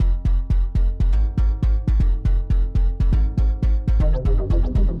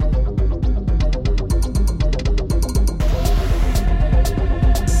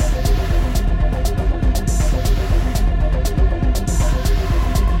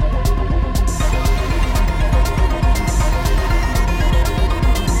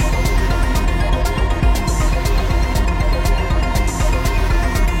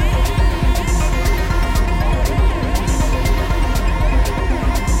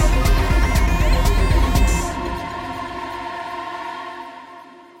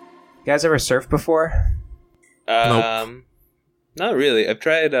guys ever surf before? Nope. Not really. I've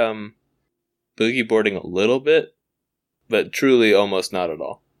tried boogie boarding a little bit, but truly almost not at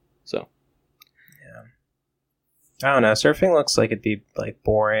all. So. I don't know. Surfing looks like it'd be like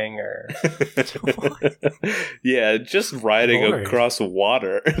boring or. Yeah, just riding across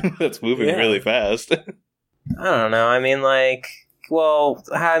water that's moving really fast. I don't know. I mean, like, well,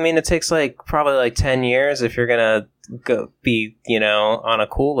 I mean, it takes like probably like 10 years if you're gonna go be, you know, on a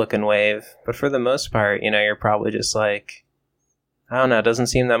cool looking wave. But for the most part, you know, you're probably just like, I don't know. It doesn't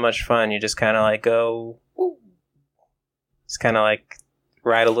seem that much fun. You just kind of like go, woo. It's kind of like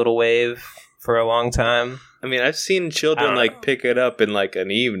ride a little wave for a long time. I mean, I've seen children like pick it up in like an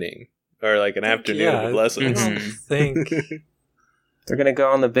evening or like an afternoon of lessons. I think they're gonna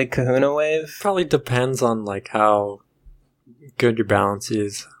go on the big Kahuna wave. Probably depends on like how good your balance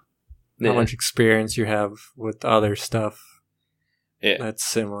is, how much experience you have with other stuff. Yeah, that's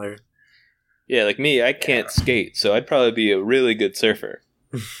similar. Yeah, like me, I can't skate, so I'd probably be a really good surfer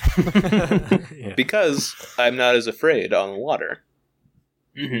because I'm not as afraid on water.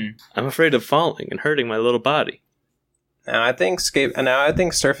 Mm-hmm. I'm afraid of falling and hurting my little body. Now I think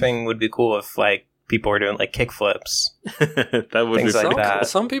surfing would be cool if like people were doing like kick flips. That would things be like that.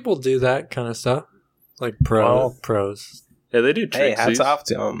 Some people do that kind of stuff, like pros. Yeah, they do tricks. Hey, hats off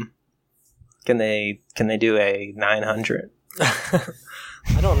to them. Can they do a 900?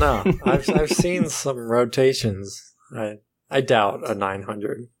 I don't know. I've seen some rotations. I doubt a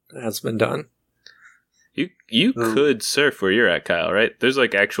 900 has been done. You could surf where you're at, Kyle, right? There's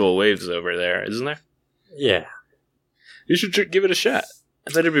like actual waves over there, isn't there? Yeah. You should give it a shot.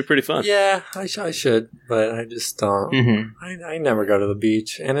 I bet it'd be pretty fun. Yeah, I should, but I just don't. Mm-hmm. I never go to the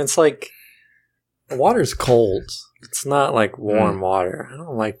beach, and it's like the water's cold. It's not like warm water. I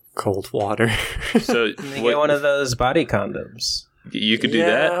don't like cold water. So you get one of those body condoms. You could do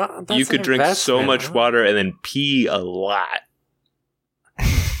that. You could drink so much water and then pee a lot.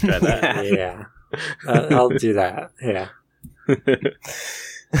 Try that. Yeah. I'll do that. Yeah.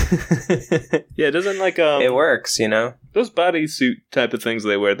 Yeah, it doesn't like it works, you know. Those bodysuit type of things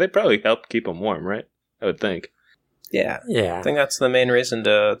they wear, they probably help keep them warm, right? I would think. Yeah. Yeah. I think that's the main reason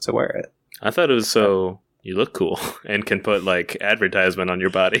to wear it. I thought it was so you look cool and can put like advertisement on your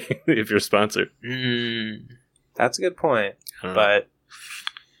body if you're sponsored. That's a good point. But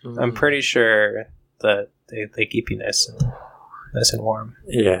I'm pretty sure that they keep you nice and warm.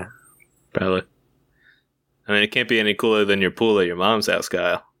 Yeah. Probably. I mean, it can't be any cooler than your pool at your mom's house,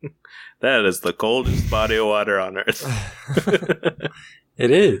 Kyle. That is the coldest body of water on Earth.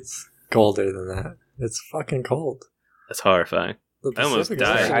 It is colder than that. It's fucking cold. That's horrifying. I almost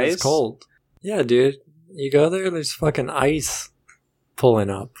died. It's cold. Yeah, dude. You go there, there's fucking ice pulling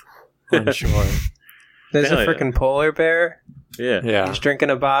up on shore. There's a freaking polar bear. Yeah. He's drinking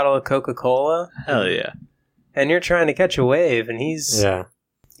a bottle of Coca-Cola. Hell yeah. And you're trying to catch a wave, and he's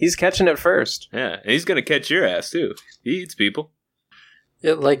catching it first. Yeah, and he's gonna catch your ass too. He eats people.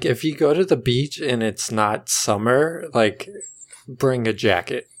 Yeah, like if you go to the beach and it's not summer, like bring a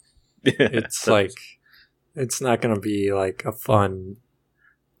jacket. It's like it's not gonna be like a fun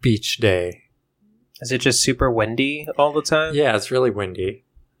beach day. Is it just super windy all the time? Yeah, it's really windy.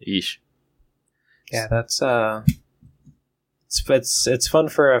 Yeesh. Yeah, that's it's fun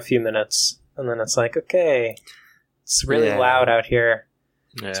for a few minutes, and then it's like, okay, it's really loud out here.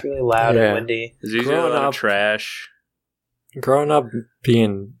 Yeah. It's really loud and windy. There's usually a lot of trash. Growing up,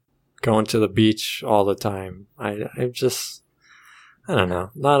 going to the beach all the time, I don't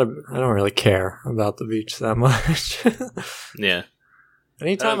know. I don't really care about the beach that much. Yeah.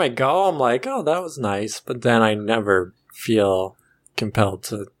 Anytime I go, I'm like, oh, that was nice, but then I never feel compelled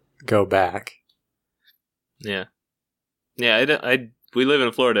to go back. Yeah. Yeah, we live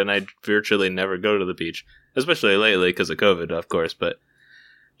in Florida, and I virtually never go to the beach, especially lately because of COVID, of course, but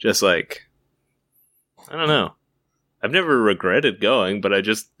just like, I don't know. I've never regretted going, but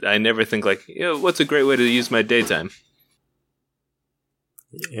I never think like, what's a great way to use my daytime?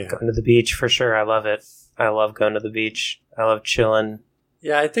 Yeah. Going to the beach, for sure. I love it. I love going to the beach. I love chilling.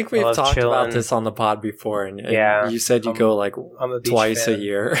 Yeah, I think we've talked about this on the pod before, and you said you go like twice a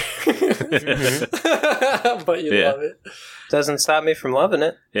year. But you love it. Doesn't stop me from loving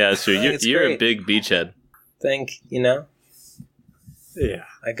it. Yeah, that's true. You're a big beachhead. Yeah.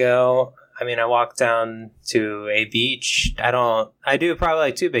 I walk down to a beach. I do probably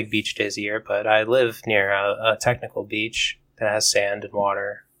like 2 big beach days a year, but I live near a technical beach that has sand and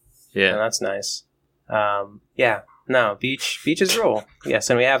water. Yeah. And that's nice. No, beaches rule. Yes,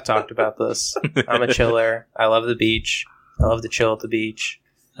 and we have talked about this. I'm a chiller. I love the beach. I love to chill at the beach.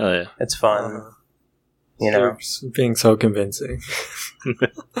 Oh, yeah. It's fun. You know, being so convincing.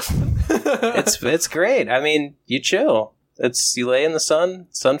 it's great. I mean, you chill. You lay in the sun.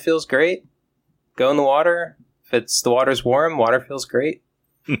 Sun feels great. Go in the water. If the water's warm, water feels great.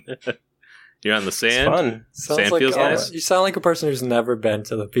 You're on the sand. It's fun. Sand feels nice. You sound like a person who's never been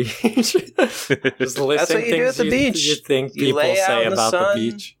to the beach. Just listing That's what you do at the beach. You think You people lay out say in the about sun.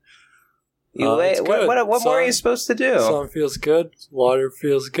 the beach. It's good. What more Sun- are you supposed to do? Sun feels good. Water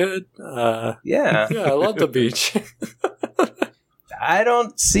feels good. Yeah. Yeah, I love the beach. I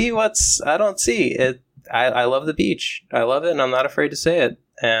don't see it. I love the beach. I love it, and I'm not afraid to say it.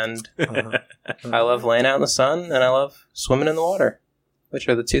 And I love laying out in the sun, and I love swimming in the water, which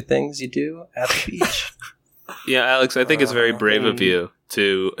are the two things you do at the beach. Yeah, Alex, I think it's very brave of you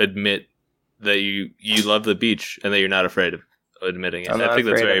to admit that you love the beach and that you're not afraid of admitting it. I think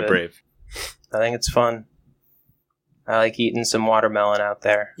that's very brave. I think it's fun. I like eating some watermelon out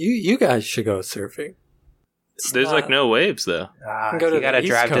there. You guys should go surfing. There's like no waves though. You gotta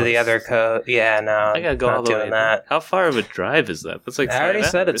drive to the other coast. Yeah, no. I gotta go all the way. Doing that. How far of a drive is that? That's like I already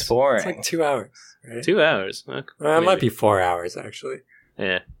said it's boring. It's like 2 hours. Right? 2 hours. Okay, It might be 4 hours actually.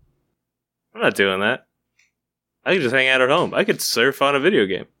 Yeah. I'm not doing that. I could just hang out at home. I could surf on a video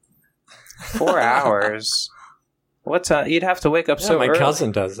game. 4 hours. What's you'd have to wake up so my early.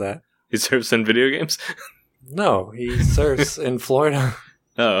 cousin does that. He surfs in video games? No, he surfs in Florida.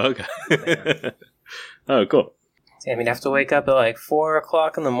 Oh, okay. Oh, cool. Damn, you'd have to wake up at like 4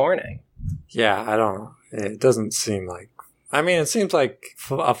 o'clock in the morning. Yeah, I don't know. It doesn't seem like... I mean, it seems like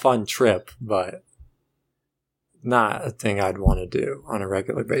a fun trip, but not a thing I'd want to do on a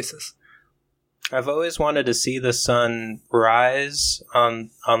regular basis. I've always wanted to see the sun rise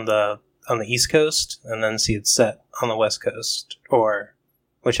on the East Coast and then see it set on the West Coast, or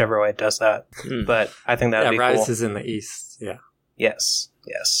whichever way it does that. But I think that'd be cool. Rise is in the east. Yeah. Yes.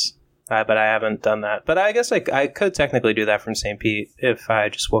 But I haven't done that. But I guess I could technically do that from St. Pete if I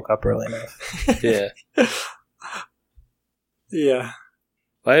just woke up early enough. Yeah. Yeah.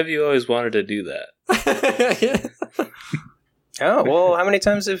 Why have you always wanted to do that? Oh, well, how many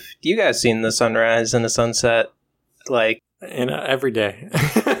times have you guys seen the sunrise and the sunset? Like, every day.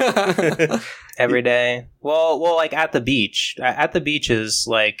 every day? Well, like at the beach. At the beach is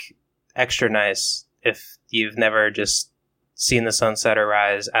like extra nice if you've never just seen the sunset or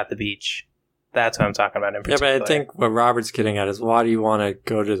rise at the beach. That's what I'm talking about in particular. Yeah, but I think what Robert's getting at is why do you want to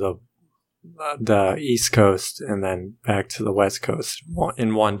go to the East Coast and then back to the West Coast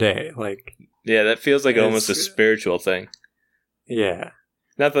in one day? Like, yeah, that feels like almost a spiritual thing. Yeah.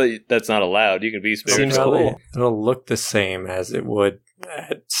 Not that that's not allowed. You can be spiritual. Seems cool. It'll look the same as it would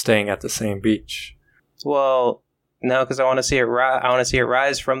staying at the same beach. Well, no, because I want to see it. I want to see it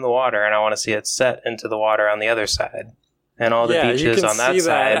rise from the water, and I want to see it set into the water on the other side, and all the beaches on that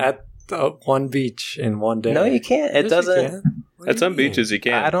side. At one beach in one day. No, you can't. It doesn't. At some beaches, you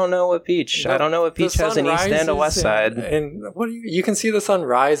can. I don't know what beach. I don't know what beach has an east and a west side. And you can see the sun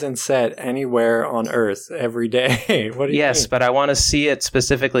rise and set anywhere on Earth every day. What do you mean? But I want to see it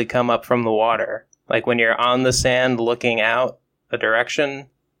specifically come up from the water. Like when you're on the sand looking out a direction,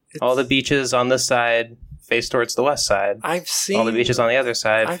 all the beaches on this side face towards the west side. I've seen all the beaches on the other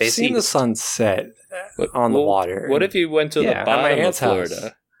side face east. I've seen the sun set on the water. What if you went to the bottom of Florida?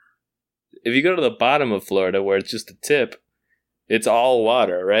 House. If you go to the bottom of Florida where it's just a tip, it's all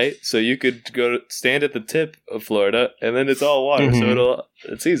water, right? So you could stand at the tip of Florida, and then it's all water. Mm-hmm. So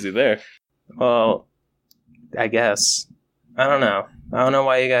it's easy there. Well, I guess. I don't know. I don't know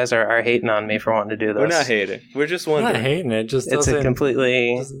why you guys are hating on me for wanting to do this. We're not hating. We're just wondering. I'm not hating it. Just it's a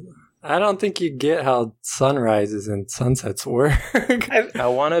completely... I don't think you get how sunrises and sunsets work. I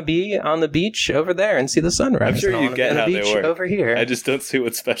want to be on the beach over there and see the sunrise. I'm sure you get how they work. Over here. I just don't see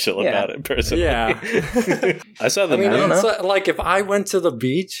what's special about it personally. Yeah. I saw the moon. It's like if I went to the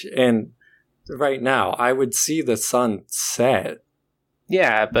beach and right now I would see the sun set.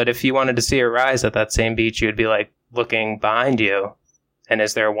 Yeah, but if you wanted to see a rise at that same beach, you'd be like looking behind you. And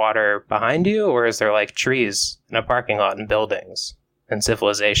is there water behind you, or is there like trees in a parking lot and buildings? And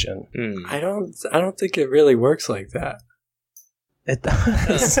civilization. I don't think it really works like that. It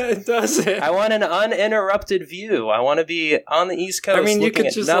does. It doesn't. I want an uninterrupted view. I want to be on the East Coast. I mean, you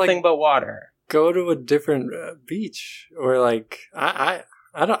could just nothing but water. Go to a different beach, or like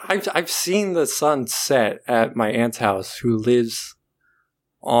I've seen the sun set at my aunt's house, who lives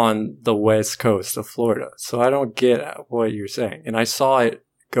on the West Coast of Florida. So I don't get what you're saying, and I saw it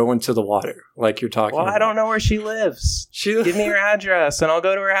go into the water, like you're talking about. I don't know where she lives. Give me her address, and I'll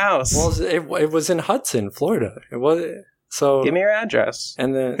go to her house. Well, it was in Hudson, Florida. It was so. Give me her address,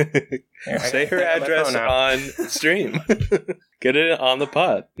 and then say her address on stream. Get it on the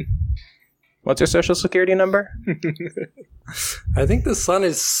pod. What's your social security number? I think the sun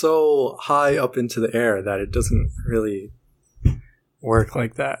is so high up into the air that it doesn't really work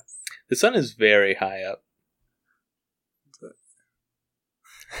like that. The sun is very high up.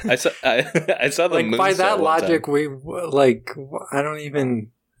 I saw the Like moon by set that one logic, time. we like. I don't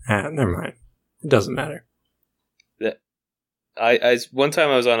even. Never mind. It doesn't matter. I one time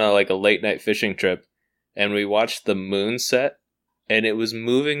I was on a late night fishing trip, and we watched the moon set, and it was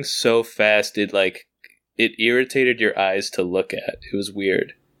moving so fast it irritated your eyes to look at. It was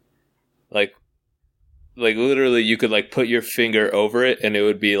weird. Like literally, you could put your finger over it, and it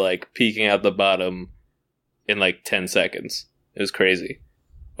would be peeking out the bottom in 10 seconds. It was crazy.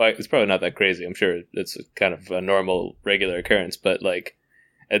 Well, it's probably not that crazy. I'm sure it's kind of a normal, regular occurrence. But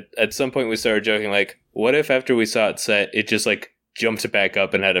at some point, we started joking what if after we saw it set, it just jumped back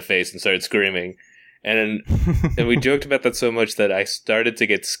up and had a face and started screaming, and we joked about that so much that I started to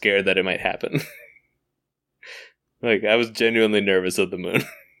get scared that it might happen. I was genuinely nervous of the moon.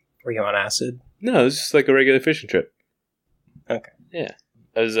 Were you on acid? No, it was just a regular fishing trip. Okay. Yeah,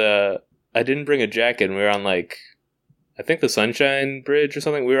 I didn't bring a jacket. And we were on I think the Sunshine Bridge or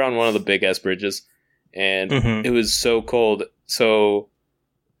something. We were on one of the big ass bridges, and it was so cold. So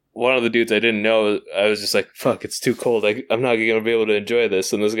one of the dudes I didn't know, I was just fuck, it's too cold. I'm not going to be able to enjoy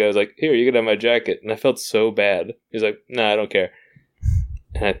this. And this guy was like, here, you can have my jacket. And I felt so bad. He's like, nah, I don't care.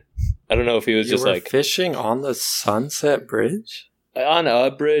 And I don't know if he was just fishing on the Sunset Bridge? On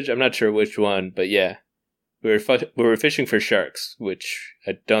a bridge. I'm not sure which one, but yeah. We were fishing for sharks, which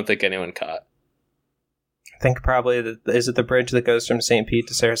I don't think anyone caught. I think probably, is it the bridge that goes from St. Pete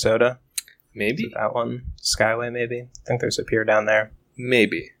to Sarasota? Maybe. Is it that one? Skyway, maybe? I think there's a pier down there.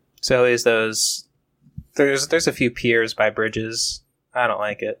 Maybe. So is those... There's a few piers by bridges. I don't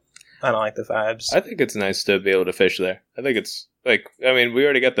like it. I don't like the vibes. I think it's nice to be able to fish there. I think it's, we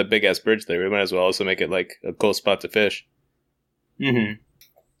already got the big-ass bridge there. We might as well also make it, a cool spot to fish. Mm-hmm.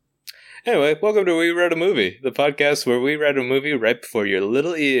 Anyway, welcome to We Read a Movie, the podcast where we read a movie right before your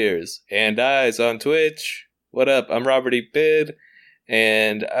little ears and eyes on Twitch. What up? I'm Robert E. Bid,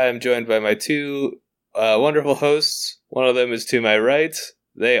 and I'm joined by my two wonderful hosts. One of them is to my right.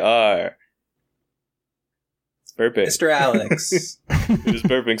 They are... burping. Mr. Alex. He was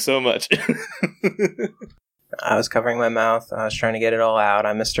burping so much. I was covering my mouth. I was trying to get it all out.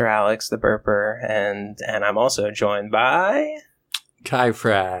 I'm Mr. Alex, the burper, and I'm also joined by... Kai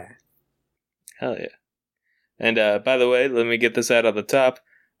Fry. Hell yeah. And by the way, let me get this out on the top.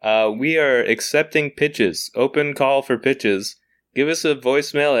 We are accepting pitches. Open call for pitches. Give us a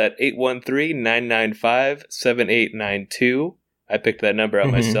voicemail at 813-995-7892. I picked that number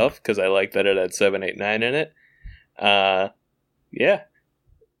out myself because I like that it had 789 in it. Yeah.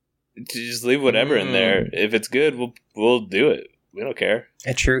 Just leave whatever in there. If it's good, we'll do it. We don't care.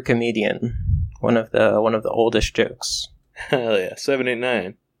 A true comedian. One of the oldest jokes. Hell yeah.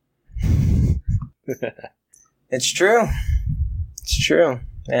 789. It's true. It's true.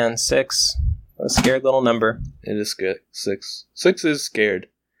 And 6. A scared little number. It is good. 6. 6 is scared.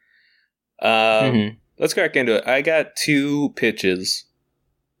 Let's crack into it. I got 2 pitches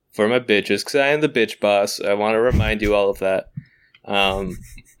for my bitches, because I am the bitch boss. I want to remind you all of that.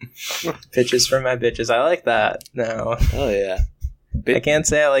 Pitches for my bitches. I like that. No. Oh, yeah. I can't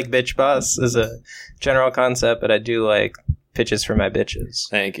say I like bitch boss as a general concept, but I do like pitches for my bitches.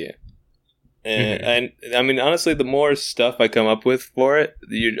 Thank you. And I mean, honestly, the more stuff I come up with for it,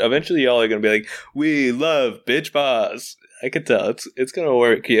 eventually y'all are going to be like, we love bitch boss. I could tell. It's going to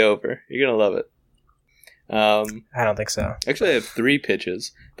work you over. You're going to love it. I don't think so. Actually, I have 3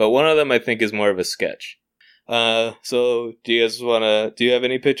 pitches, but one of them I think is more of a sketch. So do you guys do you have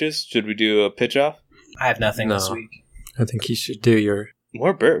any pitches? Should we do a pitch off? I have nothing this week. I think you should do your...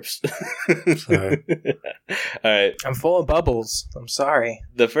 More burps. Sorry. All right. I'm full of bubbles. I'm sorry.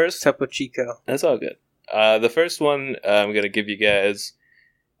 The first... Topo Chico. That's all good. The first one I'm going to give you guys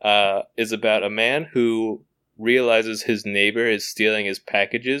is about a man who realizes his neighbor is stealing his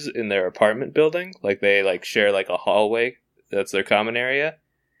packages in their apartment building. They share a hallway. That's their common area.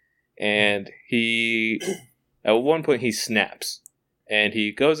 And he... At one point, he snaps. And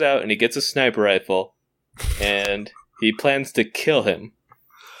he goes out and he gets a sniper rifle. And he plans to kill him.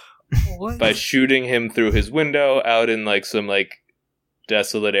 What? By shooting him through his window out in some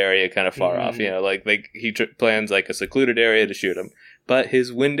desolate area kind of far off. He plans a secluded area to shoot him. But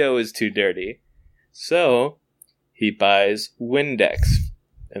his window is too dirty. So he buys Windex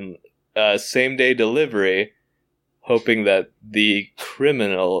and same day delivery, hoping that the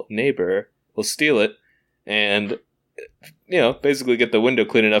criminal neighbor will steal it and basically get the window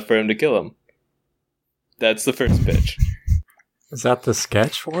clean enough for him to kill him. That's the first pitch. Is that the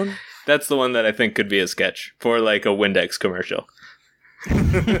sketch one? That's the one that I think could be a sketch for like a Windex commercial. I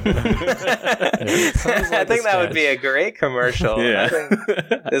think that would be a great commercial. Yeah. I think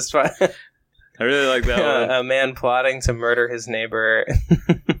it's fun. I really like that one. A man plotting to murder his neighbor.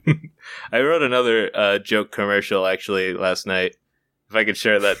 I wrote another joke commercial actually last night. If I could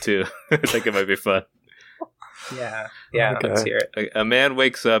share that too, I think it might be fun. Yeah, Okay. let's hear it. A man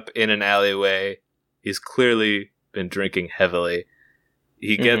wakes up in an alleyway. He's clearly been drinking heavily.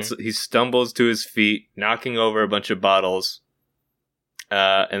 He stumbles to his feet, knocking over a bunch of bottles.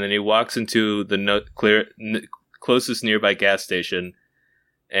 And then he walks into the closest nearby gas station,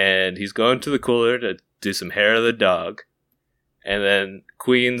 and he's going to the cooler to do some hair of the dog. And then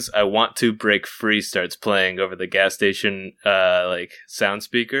Queen's "I Want to Break Free" starts playing over the gas station like sound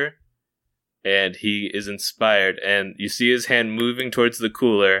speaker, and he is inspired. And you see his hand moving towards the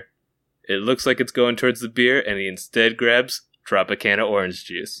cooler. It looks like it's going towards the beer, and he instead grabs Tropicana orange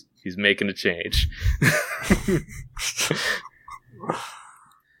juice. He's making a change.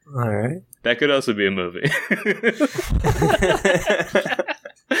 All right. That could also be a movie.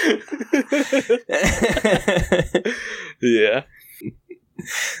 Yeah.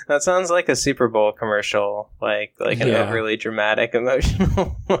 That sounds like a Super Bowl commercial, like an overly dramatic,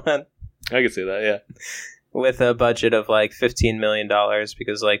 emotional one, I can see that, yeah. with a budget of like $15 million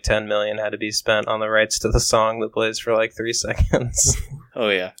because like $10 million had to be spent on the rights to the song that plays for like 3 seconds. Oh,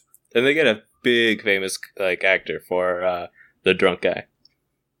 yeah. And they get a big famous like actor for the drunk guy.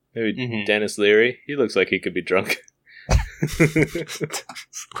 Maybe Dennis Leary. He looks like he could be drunk. Do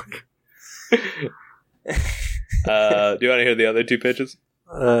you want to hear the other 2 pitches?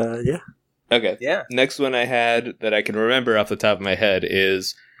 Yeah. Okay. Yeah. Next one I had that I can remember off the top of my head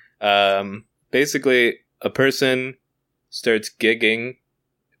is basically a person starts gigging,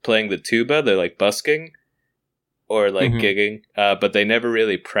 playing the tuba. They're like busking or like gigging, but they never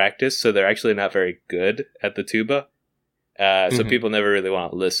really practice, so they're actually not very good at the tuba. So people never really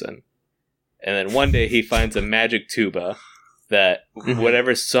want to listen. And then one day he finds a magic tuba that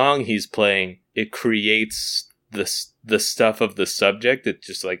whatever song he's playing, it creates the stuff of the subject. It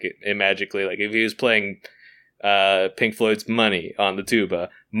just like it magically, like if he was playing Pink Floyd's "Money" on the tuba,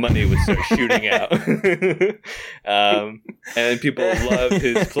 money would start shooting out. And people love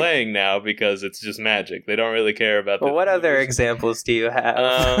his playing now because it's just magic. They don't really care about Well, what other examples do you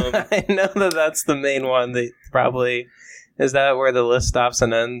have? I know that's the main one that probably... Is that where the list stops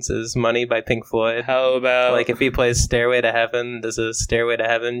and ends? Is "Money" by Pink Floyd? How about... Like if he plays "Stairway to Heaven," does a "Stairway to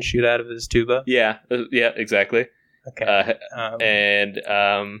Heaven" shoot out of his tuba? Yeah, exactly. Okay.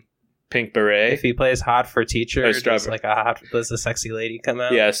 And Pink Beret. If he plays "Hot for Teacher," Or does a sexy lady come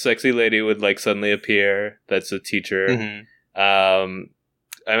out? Yeah, sexy lady would like suddenly appear. That's a teacher. I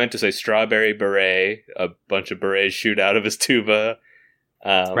meant to say Strawberry Beret. A bunch of berets shoot out of his tuba.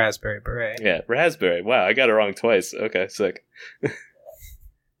 Raspberry Beret. Yeah, raspberry. Wow, I got it wrong twice. Okay, sick.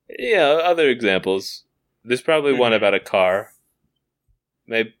 Yeah, other examples. There's probably one about a car.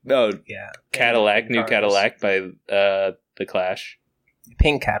 Maybe Cadillac, New Cadillac by The Clash.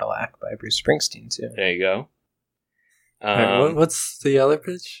 Pink Cadillac by Bruce Springsteen too. There you go. Alright, what's the other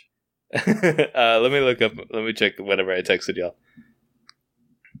pitch? Let me look up. Let me check whatever I texted y'all.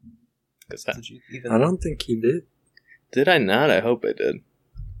 I don't think he did. Did I not? I hope I did.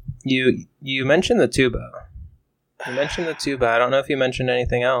 You mentioned the tuba. You mentioned the tuba. I don't know if you mentioned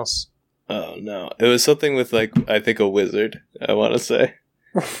anything else. Oh no, it was something with like I think a wizard. I want to say.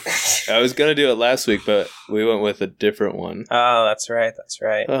 I was gonna do it last week, but we went with a different one. Oh, that's right. That's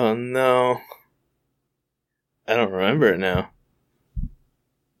right. Oh no, I don't remember it now.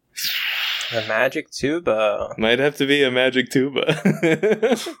 The magic tuba. Might have to be a magic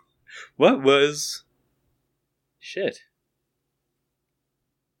tuba. What was? Shit.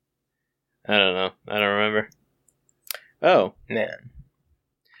 I don't know. I don't remember. Oh. Man.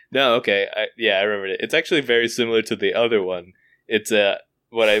 No, okay. I remembered it. It's actually very similar to the other one. It's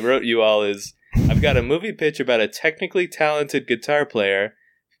what I wrote you all is, I've got a movie pitch about a technically talented guitar player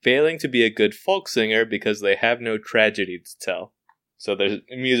failing to be a good folk singer because they have no tragedy to tell. So their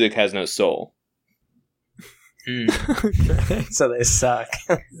music has no soul. Okay. So they suck.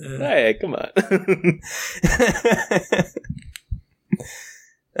 Hey, come on.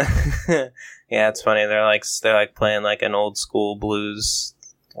 Yeah, it's funny. They're like playing like an old school blues,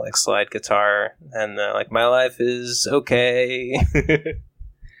 like slide guitar, and they're like, "My life is okay.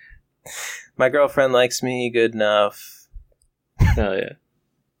 My girlfriend likes me good enough. Hell yeah.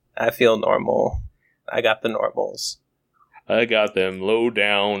 I feel normal. I got the normals." I got them low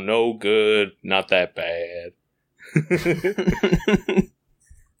down, no good, not that bad.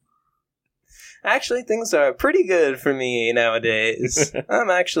 Actually, things are pretty good for me nowadays. I'm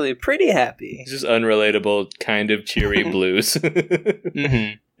actually pretty happy. It's just unrelatable, kind of cheery blues.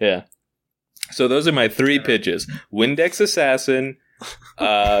 Mm-hmm. Yeah. So those are my 3 pitches. Windex Assassin,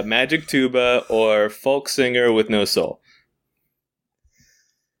 Magic Tuba, or Folk Singer with No Soul.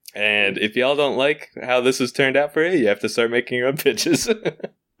 And if y'all don't like how this has turned out for you, you have to start making your own pitches.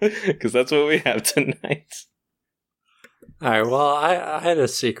 Because that's what we have tonight. All right. Well, I had a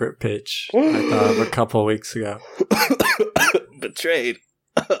secret pitch I thought of a couple weeks ago. Betrayed.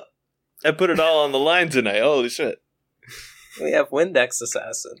 I put it all on the line tonight. Holy shit. We have Windex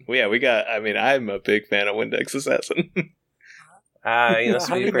Assassin. Well, yeah, we got. I mean, I'm a big fan of Windex Assassin. You must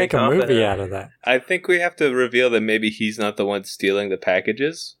How do be you pretty make a confident. movie out of that? I think we have to reveal that maybe he's not the one stealing the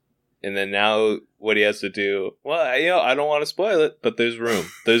packages. And then now what he has to do, well, I don't want to spoil it, but there's room.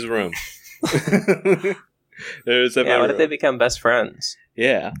 There's room. There's Yeah, what if room. they become best friends?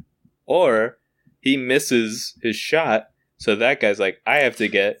 Yeah. Or he misses his shot, so that guy's like, I have to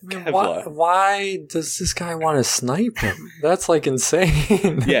get Kevlar. Why does this guy want to snipe him? That's like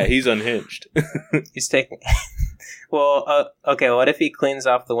insane. Yeah, he's unhinged. He's taking... Well, okay, what if he cleans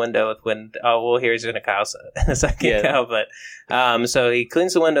off the window with wind... Oh, well, here's in a second Yeah. go, but... so he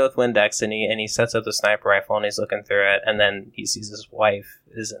cleans the window with Windex, and he sets up the sniper rifle, and he's looking through it, and then he sees his wife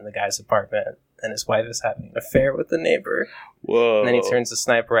is in the guy's apartment, and his wife is having an affair with the neighbor. Whoa. And then he turns the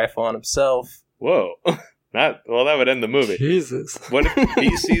sniper rifle on himself. Whoa. That would end the movie. Jesus. What if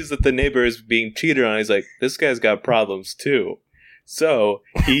he sees that the neighbor is being cheated on? He's like, this guy's got problems too. So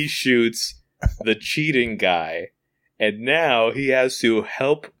he shoots the cheating guy, and now he has to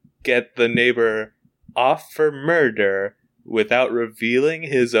help get the neighbor off for murder without revealing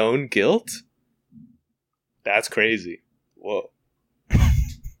his own guilt? That's crazy. Whoa.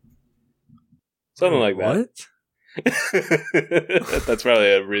 Something like that. What? That's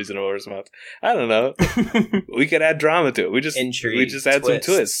probably a reasonable response. I don't know. We could add drama to it. We just Intrigue, add twists. some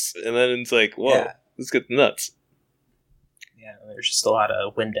twists, and then it's like, whoa, Yeah. let's get nuts. Yeah, there's just a lot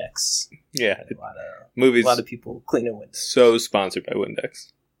of Windex. Yeah, A movies lot of people cleaning Windex. so sponsored by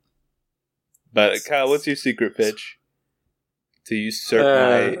Windex. But Kyle, what's your secret pitch to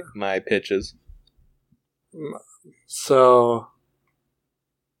usurp my pitches? So,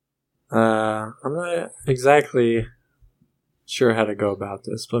 I'm not exactly sure how to go about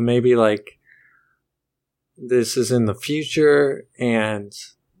this, but maybe like this is in the future and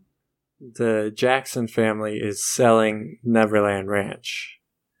the Jackson family is selling Neverland Ranch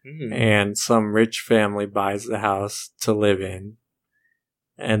and some rich family buys the house to live in,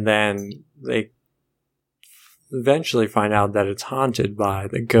 and then they eventually find out that it's haunted by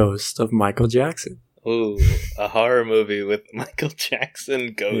the ghost of Michael Jackson. Ooh, a horror movie with Michael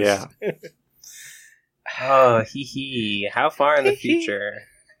Jackson ghost. Yeah. Oh, hee hee. How far in the future?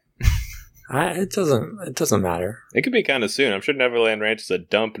 It doesn't matter. It could be kind of soon. I'm sure Neverland Ranch is a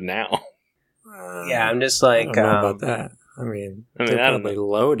dump now. Yeah, I'm just I like... don't know about that. I mean I they're don't probably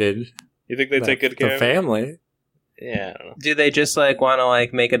loaded. You think they take good care the of it? family. Yeah, I don't know. Do they just like want to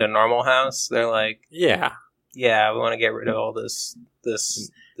like make it a normal house? They're like, Yeah. yeah, we want to get rid of all this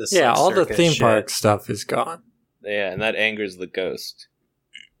Yeah, like, all the circus theme shit. park stuff is gone. Yeah, and that angers the ghost.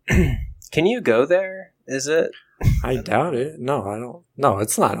 Can you go there? Is it? I doubt it. No, I don't. No,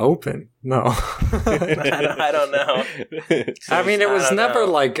 it's not open. No. I don't know. I mean, it I was don't never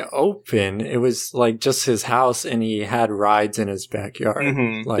know. like open. It was like just his house, and he had rides in his backyard.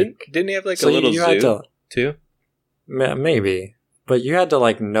 Mhm. Like, Didn't he have like so a little you zoo had to too? maybe, but you had to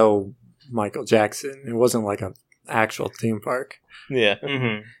like know Michael Jackson. It wasn't like an actual theme park. Yeah.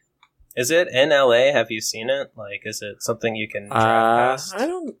 Mm-hmm. Is it in LA? Have you seen it? Like, is it something you can drive past? I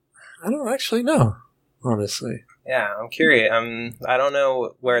don't actually know, honestly. Yeah, I'm curious. I don't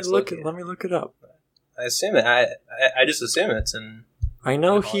know where it's located. Let me look it up. I assume it. I just assume it's in. I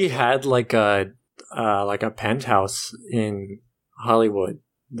know in he had like a penthouse in Hollywood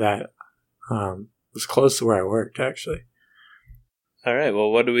that was close to where I worked, actually. All right.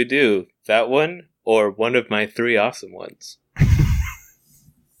 Well, what do we do? That one or one of my 3 awesome ones?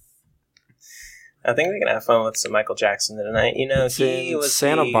 I think we can have fun with some Michael Jackson tonight. You know, It's he in was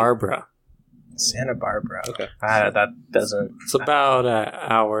Santa the- Barbara. Santa Barbara. Okay. That doesn't. It's about an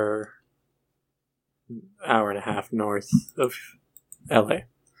hour and a half north of LA.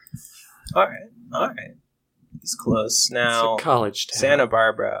 All right. He's close now. It's a college town. Santa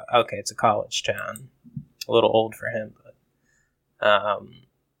Barbara. Okay, it's a college town. A little old for him, but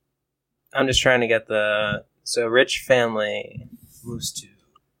I'm just trying to get the rich family moves to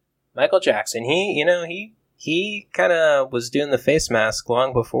Michael Jackson. He kind of was doing the face mask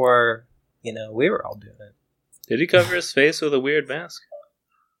long before we were all doing it. Did he cover his face with a weird mask?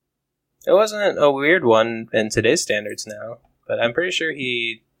 It wasn't a weird one in today's standards now, but I'm pretty sure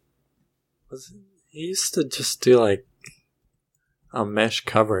he used to just do like a mesh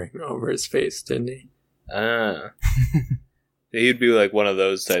covering over his face, didn't he? Ah. He'd be like one of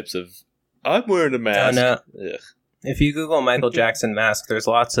those types of, I'm wearing a mask. Oh, no. Ugh. If you Google Michael Jackson mask, there's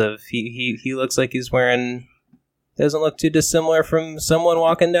lots of he looks like he's wearing. Doesn't look too dissimilar from someone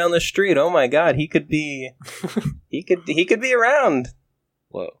walking down the street. Oh my god, he could be he could be around.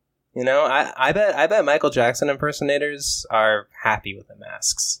 Whoa. You know, I bet Michael Jackson impersonators are happy with the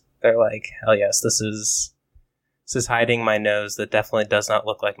masks. They're like, hell yes, this is hiding my nose that definitely does not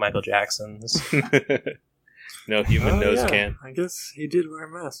look like Michael Jackson's. No human nose can. I guess he did wear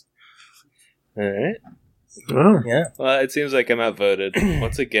a mask. Alright. Oh. Yeah. Well, it seems like I'm outvoted.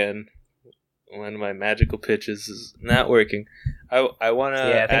 Once again, one of my magical pitches is not working. I want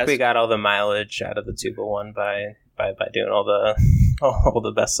to I think we got all the mileage out of the tuba one by doing all the all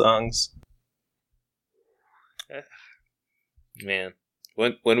the best songs. Man,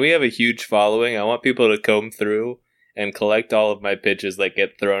 when we have a huge following, I want people to comb through and collect all of my pitches that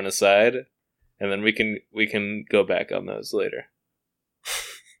get thrown aside, and then we can go back on those later.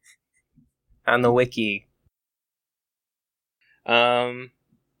 On the wiki.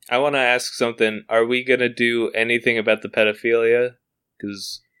 I want to ask something. Are we gonna do anything about the pedophilia?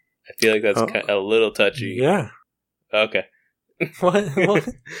 Because I feel like that's a little touchy. Yeah. Okay. What?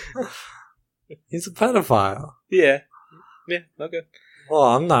 He's a pedophile. Yeah. Yeah. Okay. Well,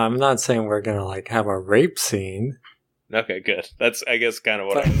 I'm not saying we're gonna like have a rape scene. Okay. Good. That's, I guess, kind of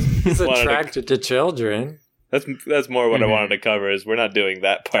what But I was. he's wanted to- attracted to children. That's more what I wanted to cover. Is we're not doing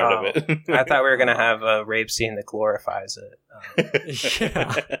that part of it. I thought we were gonna have a rape scene that glorifies it.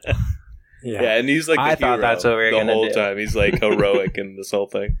 Yeah. Yeah, and he's like the I thought hero that's what we were the gonna whole do. time. He's like heroic in this whole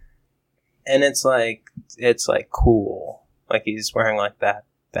thing. And it's like cool. Like he's wearing like that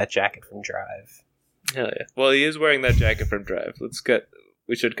jacket from Drive. Hell yeah! Well, he is wearing that jacket from Drive.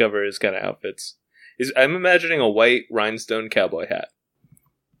 We should cover his kind of outfits. I'm imagining a white rhinestone cowboy hat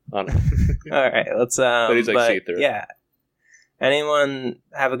on him. All right, let's. But he's like see-through. Yeah. Anyone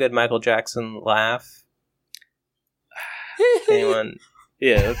have a good Michael Jackson laugh? Anyone?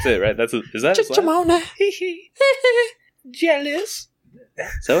 Yeah, that's it, right? Is that his laugh? Jealous.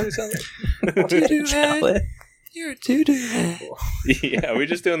 Is that what it sounds like? Doo-doo head. Chocolate? You're a doo-doo head. Yeah, are we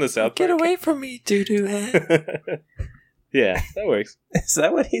just doing the South Get Park? away from me, doo-doo head. Yeah, that works. Is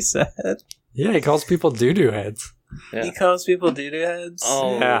that what he said? Yeah, he calls people doo-doo heads. Yeah. He calls people doo-doo heads?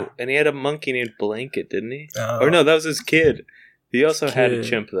 Oh, Yeah. and he had a monkey named Blanket, didn't he? Oh. Or no, that was his kid. He also had a Kid.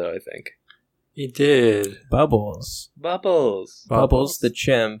 chimp, though, I think. He did. Bubbles. Bubbles. Bubbles the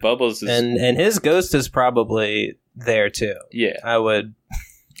chimp. Bubbles is... And his ghost is probably there too. Yeah, I'm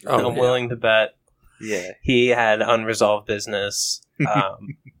Oh, willing to bet yeah. he had unresolved business.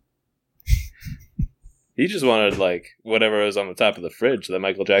 He just wanted, like, whatever was on the top of the fridge that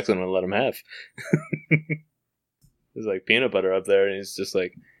Michael Jackson would let him have. There's, like, peanut butter up there, and he's just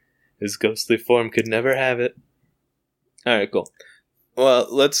like, his ghostly form could never have it. Alright, cool. Well,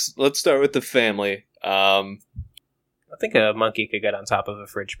 let's start with the family. I think a monkey could get on top of a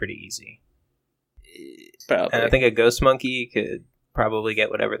fridge pretty easy. Probably. And I think a ghost monkey could probably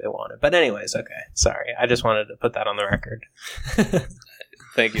get whatever they wanted. But anyways, okay. Sorry. I just wanted to put that on the record.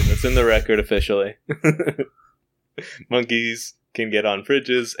 Thank you. That's in the record officially. Monkeys can get on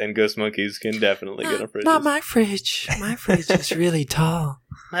fridges, and ghost monkeys can definitely get on fridges. Not my fridge. My fridge is really tall.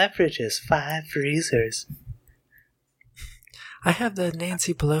 My fridge has 5 freezers. I have the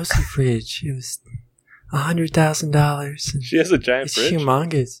Nancy Pelosi fridge. It was $100,000. She has a giant It's fridge?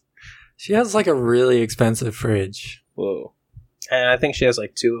 humongous. She has like a really expensive fridge. Whoa. And I think she has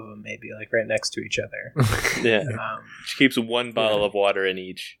like 2 of them maybe, like right next to each other. Yeah. She keeps 1 bottle of water in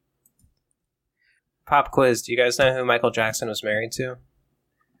each. Pop quiz. Do you guys know who Michael Jackson was married to?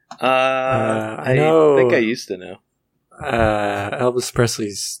 I know. think I used to know. Elvis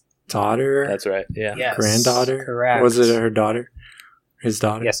Presley's daughter. That's right. Yeah. Yes. Granddaughter. Correct. Was it her daughter? His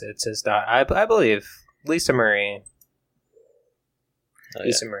daughter. Yes, it's his daughter. I believe. Lisa Marie. Oh,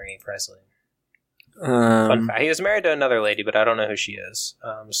 Lisa Marie Presley. Fun fact. He was married to another lady, but I don't know who she is.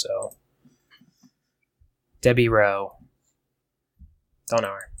 So Debbie Rowe. Don't know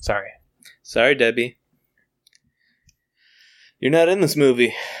her. Sorry. Sorry, Debbie. You're not in this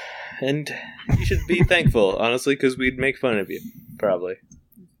movie. And you should be thankful, honestly, because we'd make fun of you. Probably.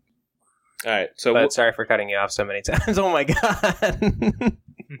 Alright, so... But sorry for cutting you off so many times. Oh my god.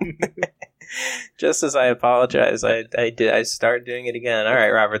 Just as I apologize, I start doing it again. All right,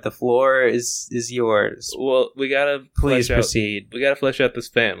 Robert, the floor is yours. Well, we gotta... Please flesh out- proceed. We gotta flesh out this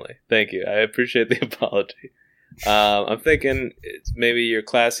family. Thank you. I appreciate the apology. I'm thinking it's maybe your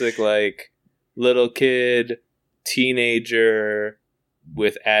classic like little kid, teenager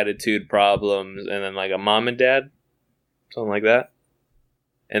with attitude problems, and then like a mom and dad, something like that.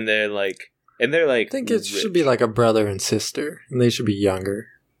 And they're like, I think it should be like a brother and sister, and they should be younger.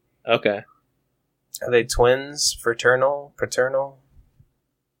 okay. Are they twins? Fraternal? Paternal?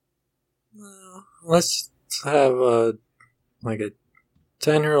 Let's have a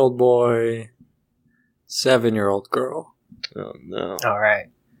 10-year-old boy, 7-year-old girl. Oh no, All right.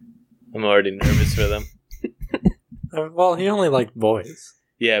 I'm already nervous for them. Well, he only liked boys.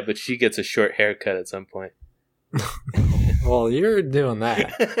 Yeah, but she gets a short haircut at some point. Well, you're doing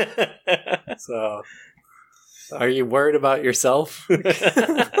that. So, are you worried about yourself?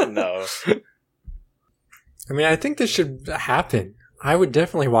 No. I mean, I think this should happen. I would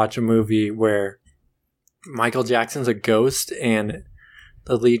definitely watch a movie where Michael Jackson's a ghost and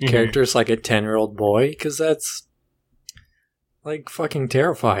the lead character is like a 10-year-old boy, because that's like fucking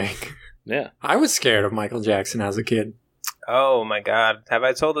terrifying. Yeah. I was scared of Michael Jackson as a kid. Oh my god. Have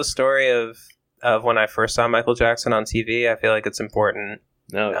I told the story of when I first saw Michael Jackson on TV? I feel like it's important.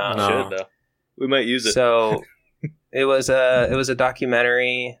 No, you No. should though. We might use it. So it was a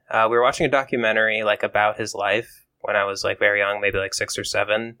documentary. We were watching a documentary like about his life when I was like very young, maybe like 6 or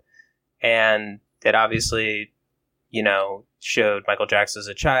 7. And it obviously, showed Michael Jackson as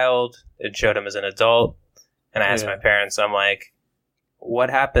a child. It showed him as an adult. And I asked my parents, I'm like, what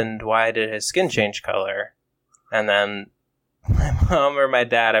happened? Why did his skin change color? And then my mom or my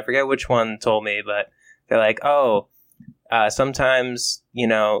dad, I forget which one, told me, but they're like, sometimes,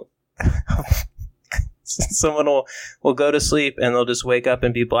 someone will go to sleep and they'll just wake up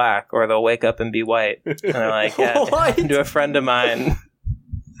and be black, or they'll wake up and be white. And they're like, yeah, it happened to a friend of mine.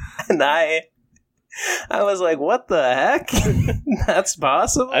 And I was like, what the heck? That's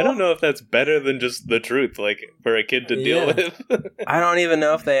possible? I don't know if that's better than just the truth, like, for a kid to deal with. I don't even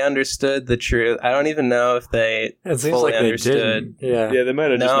know if they understood the truth. I don't even know if they It seems fully like they understood. didn't. Yeah. Yeah, they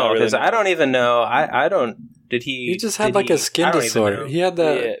might have just not No, really because I known. don't even know. I don't. Did he? He just had did like he- a skin I don't even disorder. know. He had the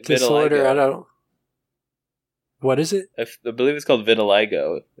Yeah, disorder. vitiligo. I don't. What is it? I believe it's called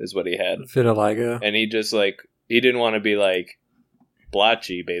vitiligo, is what he had. Vitiligo. And he just, like, he didn't want to be, like,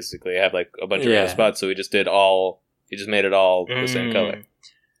 blotchy, basically, have, like, a bunch of Yeah. red spots, so he just made it all the same color.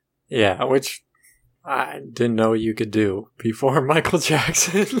 Yeah, which I didn't know you could do before Michael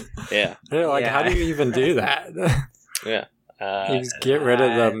Jackson. Yeah. They're like, Yeah. how do you even do that? Yeah. You just get rid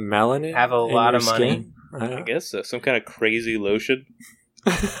of the melanin. have a in lot your of money. skin? I I guess so. Some kind of crazy lotion.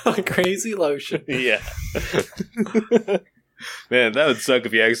 Crazy lotion. Yeah. Man, that would suck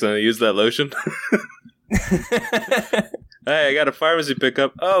if you accidentally used that lotion. Hey, I got a pharmacy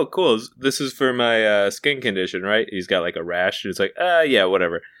pickup. Oh, cool. This is for my skin condition, right? He's got like a rash. And it's like, yeah,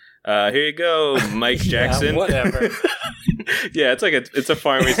 whatever. Here you go, Mike Jackson. Yeah, whatever. Yeah, it's a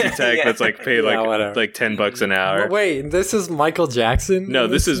pharmacy tech Yeah. that's like paid Yeah, whatever. like $10 an hour. Wait, this is Michael Jackson? No,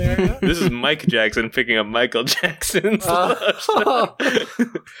 in this is scenario? this is Mike Jackson picking up Michael Jackson's Oh.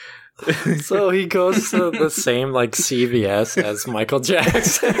 lotion. So he goes to the same like CVS as Michael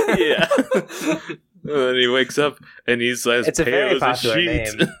Jackson. Yeah. And then he wakes up and he's as It's a pale very as a popular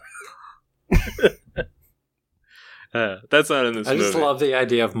sheet. name. That's not in this I movie. just love the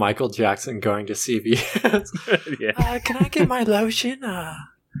idea of Michael Jackson going to CVS. Yeah. Can I get my lotion?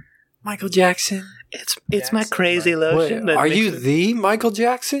 Michael Jackson. It's my crazy Wait, lotion. that are makes you me- the Michael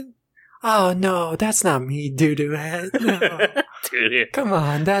Jackson? Oh no, that's not me, doo-doo head. No. Dude, Come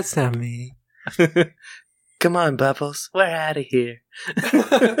on, that's not me. come on, Bubbles. We're out of here.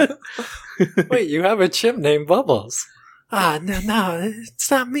 Wait, you have a chimp named Bubbles. No, it's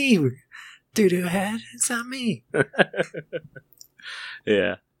not me, doo-doo head. It's not me.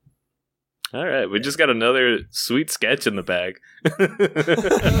 Yeah. All right, we just got another sweet sketch in the bag.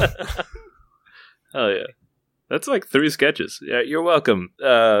 Oh yeah, that's like 3 sketches. Yeah, you're welcome,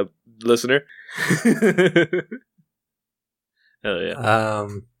 listener. Hell yeah.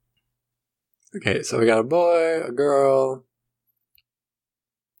 Okay, so we got a boy, a girl.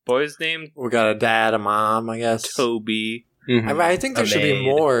 Boy's name We got a dad, a mom, I guess. Toby. I think there A should be maid.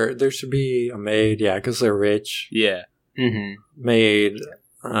 more. There should be a maid, yeah, because they're rich. Yeah, Maid,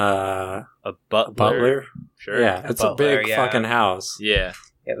 a butler. a butler. Sure. Yeah, it's a butler, big yeah. fucking house. Yeah.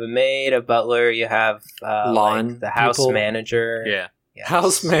 You have a maid, a butler. You have Lawn like the house people. manager. Yeah. Yes.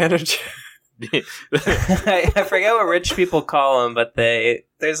 House manager. I forget what rich people call them, but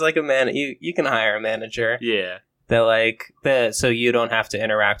there's like a man. You can hire a manager. Yeah. They're like so you don't have to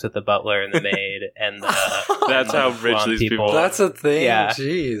interact with the butler and the maid and the. That's and how the rich lawn these people. people are. That's a thing. Yeah.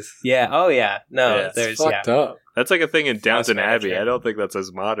 Jeez. Yeah. Oh yeah. No. Yeah, it's there's Fucked up. That's like a thing in Downton House Abbey. manager. I don't think that's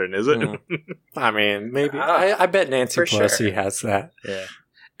as modern, is it? I mean, maybe. Oh, I bet Nancy for Pelosi sure. has that. Yeah.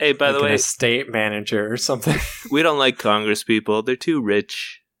 Hey, by Like the an way, estate manager or something. we don't like Congress people. They're too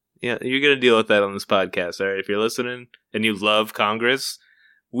rich. Yeah, you're going to deal with that on this podcast, all right? If you're listening and you love Congress,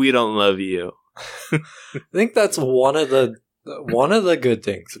 we don't love you. I think that's one of the good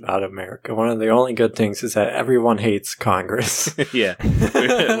things about America. One of the only good things is that everyone hates Congress. Yeah,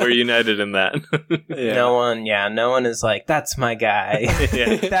 we're united in that. Yeah. No one is like, that's my guy.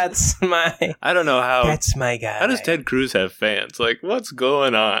 Yeah. That's my How guy. does Ted Cruz have fans? Like, what's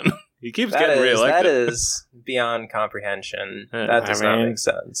going on? He keeps getting That reelected. is beyond comprehension. Yeah. That does I not mean, make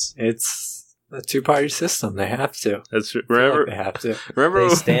sense. It's a two-party system. They have to. That's I feel like remember. they have to. Remember,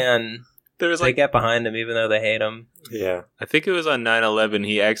 They stand. there was They like get behind him even though they hate him. Yeah. I think it was on 9/11.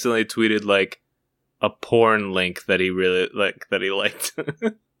 He accidentally tweeted like a porn link that he really that he liked.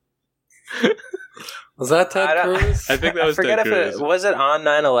 Was that Ted Cruz? I think that was I forget Ted if Cruz. it was it on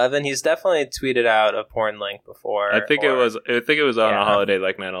 9/11. He's definitely tweeted out a porn link before. I think it was on Yeah. a holiday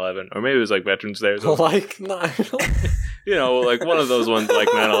like 9/11, or maybe it was like Veterans Day or something. Like 9. You know, like one of those ones like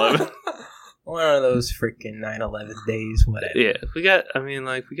 9/11. one of those freaking 9/11 days. Whatever. Yeah, we got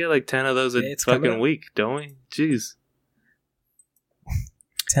like 10 of those a It's coming fucking up. week, don't we? Jeez.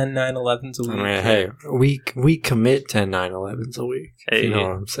 10 9/11s a I week. mean, hey, we commit 10 9/11s a week. Hey, You know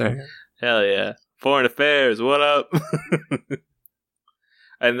what I'm saying? hell yeah. Foreign affairs, what up?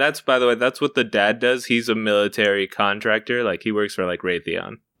 And that's, by the way, that's what the dad does. He's a military contractor. Like, he works for, like,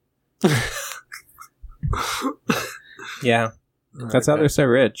 Raytheon. Yeah, that's how they're so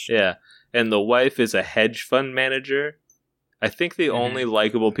rich. Yeah. And the wife is a hedge fund manager. I think the only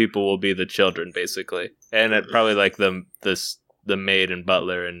likable people will be the children, basically. And probably, like, the maid and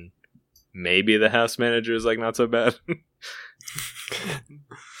butler and maybe the house manager is, like, not so bad.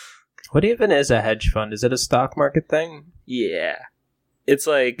 What even is a hedge fund? Is it a stock market thing? Yeah. It's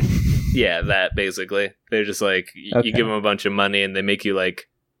like, yeah, that basically. They're just like, Okay. you give them a bunch of money and they make you like,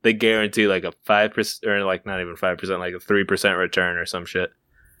 they guarantee like a 5%, or like not even 5%, like a 3% return or some shit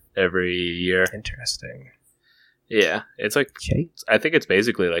every year. Interesting. Yeah. It's like, Okay. I think it's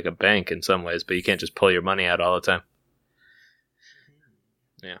basically like a bank in some ways, but you can't just pull your money out all the time.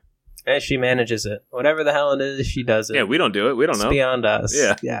 And she manages it. Whatever the hell it is, she does it. Yeah, we don't do it. We don't It's know. beyond us.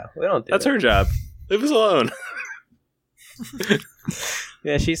 Yeah. Yeah, we don't do That's it. her job. Leave us alone.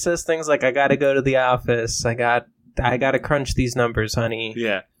 Yeah, she says things like, I gotta go to the office. I gotta crunch these numbers, honey.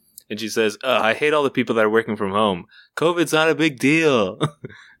 Yeah. And she says, I hate all the people that are working from home. COVID's not a big deal.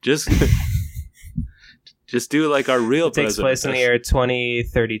 just do like our real It takes president place in the does. year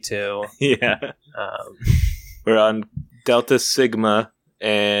 2032. Yeah. We're on Delta Sigma,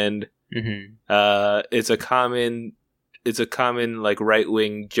 and it's a common like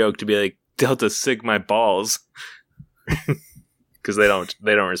right-wing joke to be like, Delta Sigma balls. Because they don't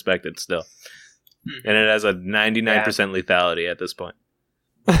respect it still. And it has a 99% lethality at this point.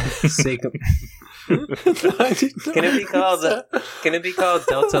 Sigma. Can it be called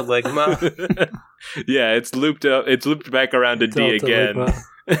Delta Ligma? Yeah, it's looped up. It's looped back around to D Delta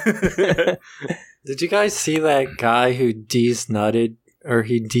again. Did you guys see that guy who desnutsed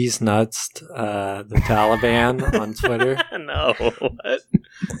the Taliban on Twitter? No, what?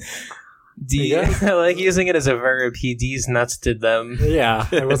 I like using it as a verb. He desnutsed them. Yeah,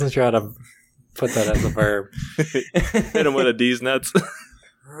 I wasn't sure how to put that as a verb. Hit him with a D's nuts.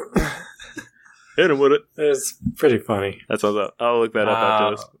 Hit him with it. It was pretty funny. That sounds up. I'll look that up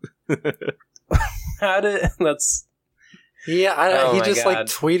after this. How did that's? Yeah, Oh he my just God. like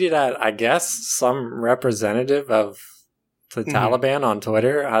tweeted at, I guess, some representative of the Taliban on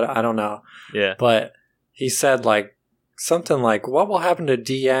Twitter. I don't know. Yeah. But he said like something like, what will happen to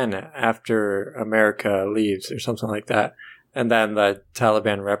DN after America leaves or something like that. And then the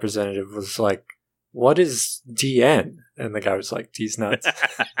Taliban representative was like, what is DN? And the guy was like, D's nuts.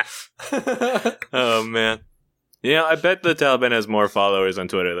 Oh, man. You know, I bet the Taliban has more followers on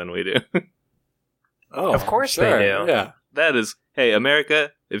Twitter than we do. Oh, Of course they do. Yeah. That is, hey,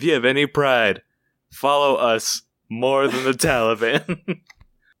 America, if you have any pride, follow us more than the Taliban.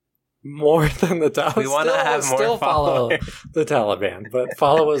 More than the Taliban. We want to have more still follow followers. the Taliban, but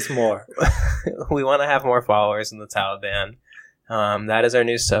follow us more. We want to have more followers in the Taliban. That is our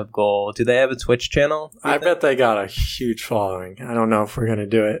new sub goal. Do they have a Twitch channel? I bet they got a huge following. I don't know if we're going to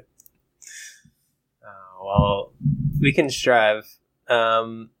do it. Well, we can strive.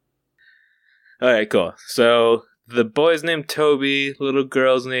 All right, cool. So the boy's named Toby, little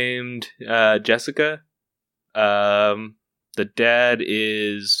girl's named Jessica. The dad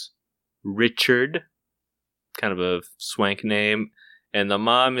is Richard, kind of a swank name, and the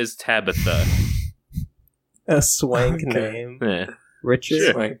mom is Tabitha. A swank Okay. name. Yeah, Richard?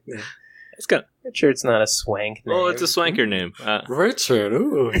 Sure. Swank. it's kind. Richard's not a swank name. Well, it's a swanker name. Richard,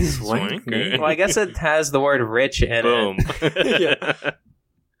 ooh, swank. Swanker. Well, I guess it has the word rich in Boom. Yeah.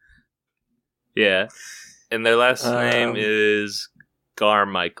 Yeah. And their last name Um, is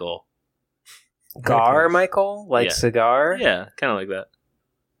Garmichael. it. Garmichael? Like Yeah. cigar? Yeah, kind of like that.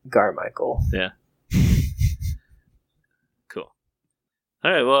 Garmichael. Cool.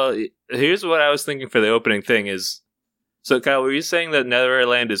 All right. Well, here's what I was thinking for the opening thing is. So, Kyle, were you saying that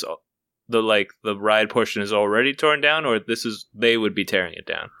Netherland is the ride portion is already torn down, or they would be tearing it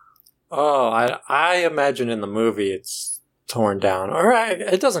down? Oh, I imagine in the movie it's torn down. All right,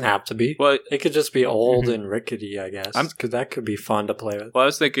 it doesn't have to be. Well, It could just be old Mhm. and rickety, I guess. I'm- Because that could be fun to play with. I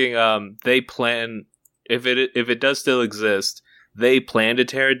was thinking they plan if it does still exist, they plan to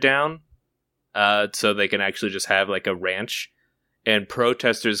tear it down, so they can actually just have like a ranch, and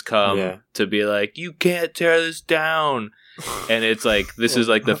protesters come Yeah. to be like, "You can't tear this down." And it's like this is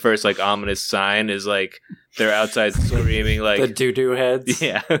like the first like ominous sign is like they're outside screaming The like doo-doo heads.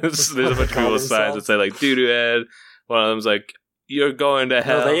 yeah. There's a bunch of Call cool signs that say like doo doo head. One of them's like you're going to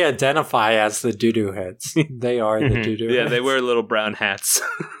hell. No, they identify as the doo-doo heads. They are the Mhm. doo-doo yeah, heads. they wear little brown hats.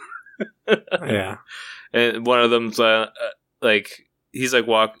 Yeah. And one of them's like he's like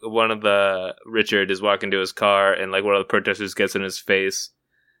Richard is walking to his car and like one of the protesters gets in his face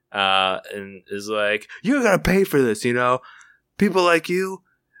and is like, "You're gonna pay for this, you know? People like you,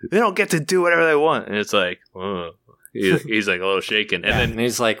 they don't get to do whatever they want." And it's like, oh. He's like a little shaken. And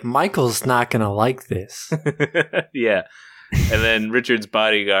he's like, Michael's not going to like this. And yeah. And then Richard's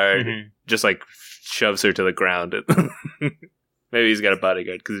bodyguard Mhm. just like shoves her to the ground. Maybe he's got a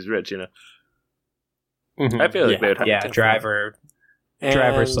bodyguard because he's rich, you know? Mhm. I feel like Yeah. they would have Yeah, Definitely. driver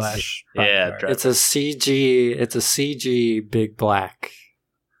And slash. Yeah, bodyguard. driver. It's a CG Big Black.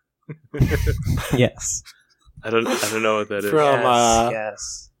 Yes. I don't know what that is. From,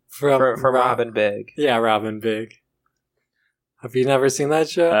 yes. From For Robin Big. Yeah, Robin Big. Have you never seen that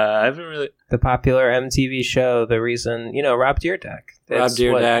show? I haven't really. The popular MTV show, the reason, Rob Dyrdek. Rob That's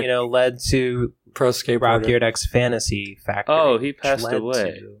what, Dyrdek. led to Pro Rob skateboarder. Dyrdek's Fantasy Factory. Oh, he which passed led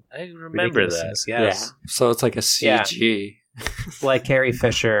away. to I remember that. ridiculousness, Yeah. Yes. So it's like a CG. Like Carrie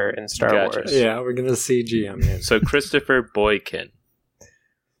Fisher in Star Gotcha. Wars. Yeah, we're gonna CG him in. So Christopher Boykin.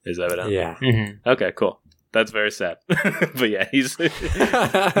 Is that what I'm? Yeah. Mm-hmm. Okay, cool. That's very sad. But yeah, he's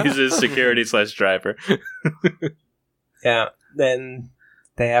a security / driver. Yeah. Then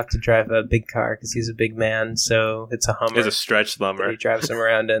they have to drive a big car because he's a big man, so it's a Hummer. He's a stretch that lumber. he drives him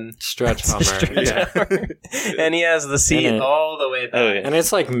around in. Stretch It's a Hummer. stretch Yeah. Hummer. And he has the seat And it- all the way back. Oh yeah. And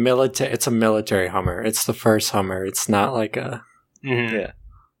it's like military. It's a military Hummer. It's the first Hummer. It's not like a. Mhm. Yeah.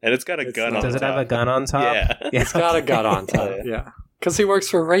 And it's got a It's gun not- on Does it top. have a gun on top? Yeah. It's got a gun on top. Yeah. Yeah, because he works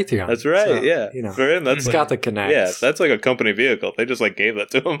for Raytheon. That's right. So, yeah. you know, For him, that's he's like, got the connects. yeah, that's like a company vehicle. They just like gave that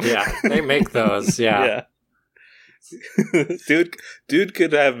to him. Yeah, they make those. Yeah. Yeah. dude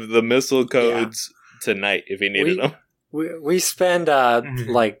could have the missile codes tonight if he needed We- them. We spend Mhm.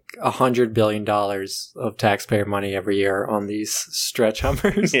 like $100 billion of taxpayer money every year on these stretch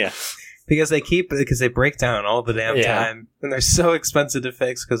Hummers. Yeah. Because they break down all the damn Yeah. time, and they're so expensive to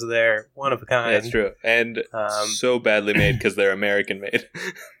fix because they're one of a kind. That's true. And so badly made because they're American made.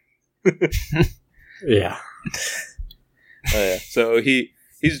 Yeah. Oh yeah. So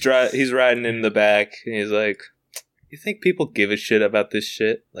he's riding in the back and he's like, "You think people give a shit about this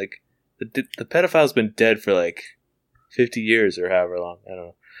shit? Like the pedophile's been dead for like 50 years or however long. I don't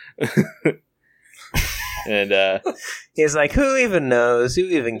know." And He's like, who even knows? Who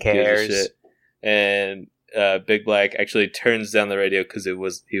even gives a cares? shit. And Big Black actually turns down the radio because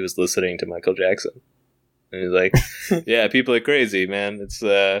he was listening to Michael Jackson. And he's like, "Yeah, people are crazy, man. It's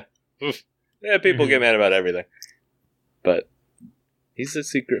yeah, people get mad about everything." But he's a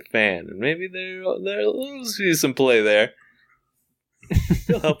secret fan, and maybe there'll be some play there.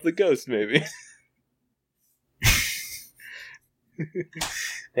 He'll help the ghost, maybe.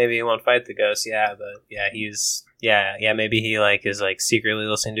 Maybe he won't fight the ghost. Yeah, but maybe he is secretly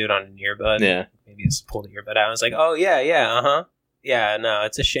listening to it on an earbud. Yeah. Maybe he's pulled the earbud out and was like, oh yeah, yeah, no,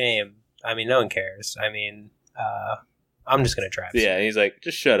 it's a shame. I mean, no one cares. I mean, I'm just gonna drive. Yeah, and he's like,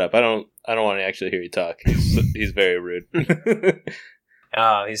 "Just shut up. I don't want to actually hear you talk." He's very rude.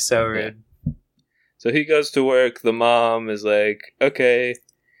 Oh, he's so rude. So he goes to work. The mom is like, "Okay,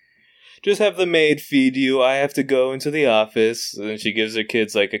 just have the maid feed you. I have to go into the office." And then she gives her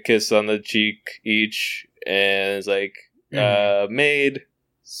kids like a kiss on the cheek each, and is like, "Maid,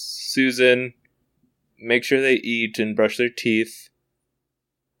 Susan, make sure they eat and brush their teeth,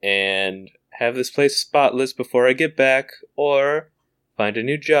 and have this place spotless before I get back, or find a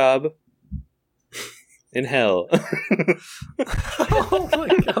new job." in hell. Oh my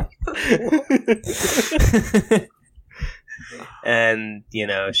god. And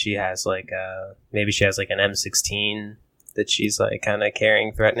she has like maybe she has like an M16 that she's like kind of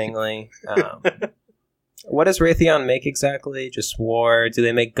carrying threateningly. What does Raytheon make exactly? Just war? Do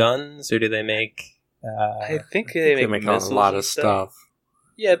they make guns or do they make? I think they make a lot of stuff.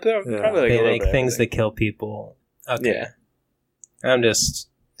 Yeah, probably like They make things that kill people. Okay. Yeah. I'm just,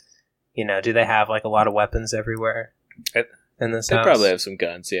 do they have like a lot of weapons everywhere in this They house? probably have some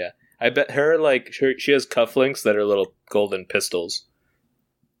guns, yeah. I bet she has cufflinks that are little golden pistols.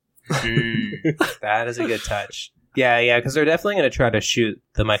 That is a good touch. Yeah, because they're definitely going to try to shoot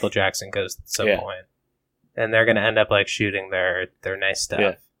the Michael Jackson ghost at some point. And they're going to end up like shooting their nice stuff.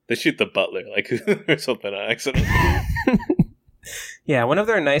 Yeah. They shoot the butler, like, or something on accident. Yeah, one of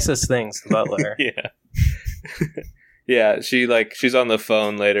their nicest things, the butler. Yeah. Yeah, she's on the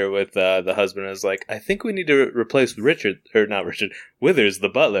phone later with the husband and is like, I think we need to replace Withers,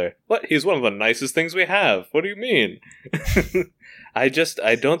 the butler. What? He's one of the nicest things we have. What do you mean? I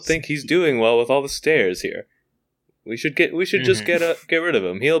don't think he's doing well with all the stairs here. We should just get rid of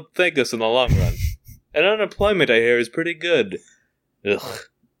him. He'll thank us in the long run. And unemployment, I hear, is pretty good. Ugh.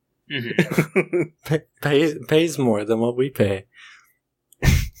 Pays more than what we pay.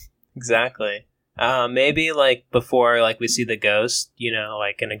 Exactly. Maybe like before like we see the ghost,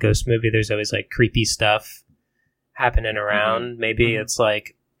 like in a ghost movie there's always like creepy stuff happening around. Maybe it's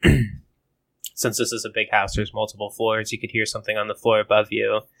like since this is a big house, there's multiple floors, you could hear something on the floor above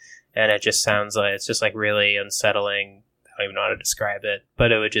you and it just sounds like it's just like really unsettling. I don't even know how to describe it,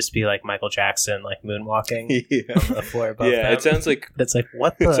 but it would just be like Michael Jackson like moonwalking on the floor above them. It sounds like it's like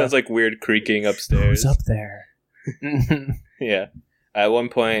what the it sounds like weird creaking upstairs. Who's up there? Yeah. At one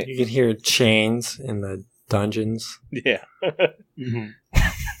point, you can hear chains in the dungeons. Yeah.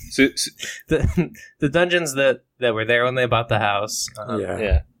 So, the dungeons that were there when they bought the house.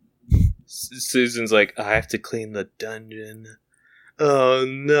 Yeah. Susan's like, I have to clean the dungeon. Oh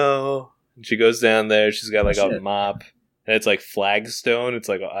no! And she goes down there. She's got like a mop, and it's like flagstone. It's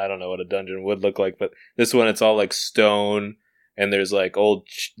like I don't know what a dungeon would look like, but this one it's all like stone. And there's like old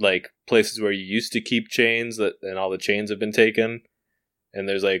like places where you used to keep chains and all the chains have been taken. And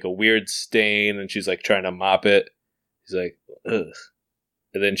there's like a weird stain, and she's like trying to mop it. She's like, ugh.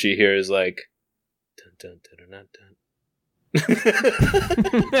 And then she hears like, dun dun dun dun dun.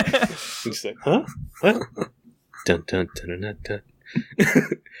 She's like, huh? What? Dun dun dun dun dun.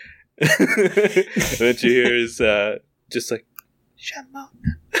 And then she hears just like, Shamona.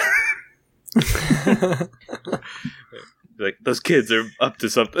 Like those kids are up to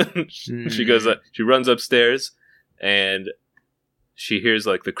something. She goes, she runs upstairs, and she hears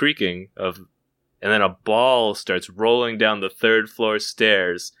like the creaking of, and then a ball starts rolling down the 3rd floor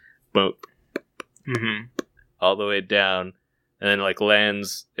stairs, boom, all the way down, and then like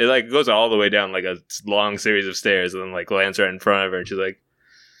lands. It like goes all the way down like a long series of stairs, and then like lands right in front of her, and she's like,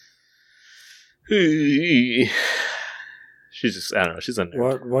 she's just I don't know. She's a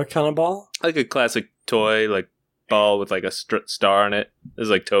nerd. What kind of ball? Like a classic toy, like ball with like a star on it. This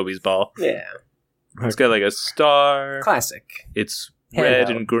is like Toby's ball. Yeah. It's got like a star. Classic. It's red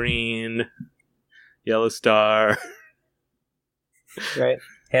Handheld. and green. Yellow star. Right?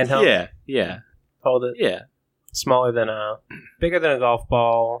 Handheld? Yeah. Hold it. Yeah. Bigger than a golf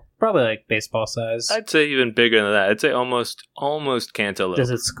ball. Probably like baseball size. I'd say even bigger than that. I'd say almost cantaloupe.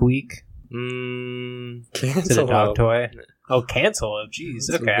 Does it squeak? Is it a dog toy? Oh, cantaloupe. Jeez.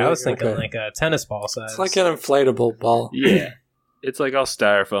 That's Okay, I was thinking okay. like a tennis ball size. It's like an inflatable ball. Yeah. It's like all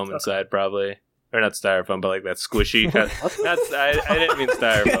styrofoam inside, probably. Or not styrofoam, but like that squishy kind. I didn't mean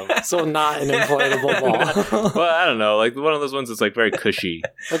styrofoam. So not an inflatable ball. Well, I don't know, like one of those ones that's like very cushy.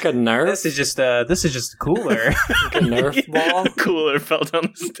 Like a Nerf? This is just a cooler. Like a Nerf ball? Cooler fell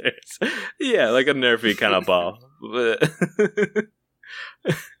down the stairs. Yeah, like a Nerfy kind of ball.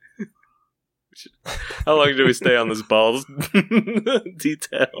 How long do we stay on this ball's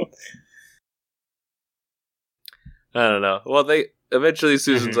detail? I don't know. Well, eventually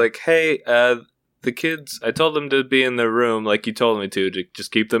Susan's like, hey, the kids, I told them to be in their room like you told me to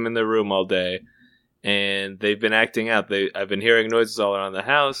just keep them in their room all day. And they've been acting out. I've been hearing noises all around the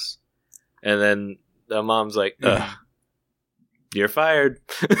house. And then the mom's like, ugh, you're fired.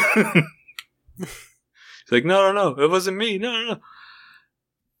 She's like, no, it wasn't me. No.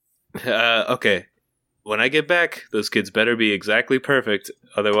 Okay. When I get back, those kids better be exactly perfect.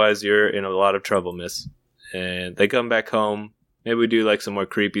 Otherwise, you're in a lot of trouble, miss. And they come back home. Maybe we do like some more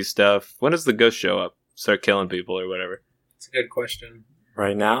creepy stuff. When does the ghost show up? Start killing people or whatever? It's a good question.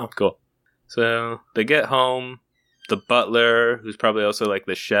 Right now. Cool. So they get home. The butler, who's probably also like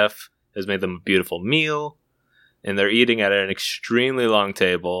the chef, has made them a beautiful meal, and they're eating at an extremely long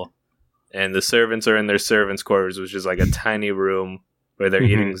table, and the servants are in their servants' quarters, which is like a tiny room where they're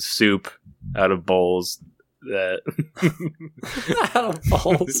eating soup out of bowls. That Out of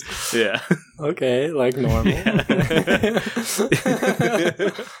bowls. Yeah. Okay, like normal.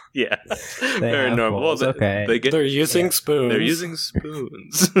 Yeah. They They're have normal. bowls, okay. They're using spoons. They're using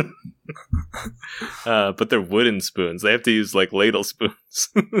spoons. But they're wooden spoons. They have to use like ladle spoons.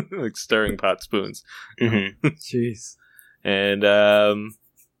 Like stirring pot spoons. Jeez. And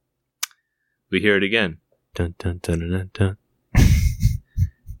we hear it again. Dun dun dun dun dun.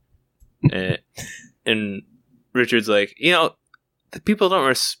 And Richard's like, the people don't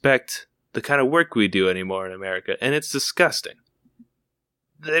respect the kind of work we do anymore in America, and it's disgusting.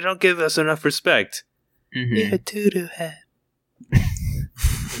 They don't give us enough respect. You're a doo-doo head.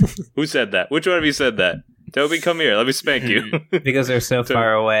 Who said that? Which one of you said that? Toby, come here. Let me spank you. Because they're so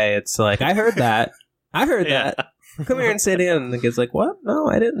far away, it's like, I heard that. I heard Yeah. that. Come here and say it again. And the kid's like, what? No,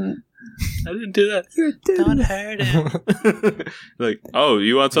 I didn't. I didn't do that. You did. Don't hurt him. Like, oh,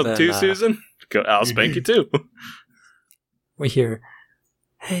 you want something Then, too, Susan? Go, I'll spank you too. We hear,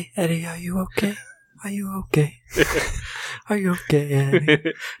 "Hey, Eddie, are you okay? Are you okay? Are you okay,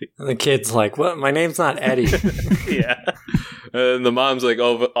 Eddie?" And the kid's like, "What? My name's not Eddie." Yeah. And the mom's like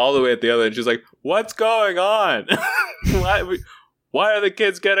all the way at the other end. She's like, what's going on? Why are the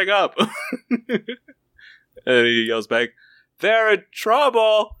kids getting up? And he yells back, they're in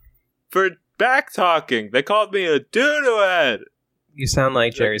trouble for back talking. They called me a doo-doo head. You sound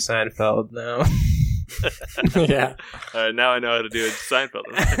like Jerry Seinfeld now. Yeah. Now I know how to do it Seinfeld.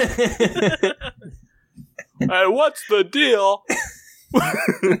 And what's the deal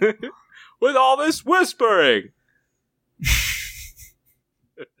with all this whispering?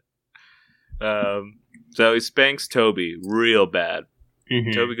 So he spanks Toby real bad.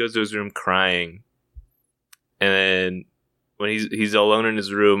 Toby goes to his room crying, and then when he's alone in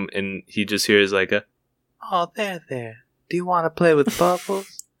his room, and he just hears like "Oh, there. Do you want to play with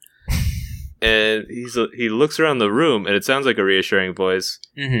bubbles?" And he looks around the room, and it sounds like a reassuring voice.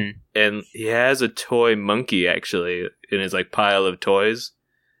 And he has a toy monkey actually in his like pile of toys,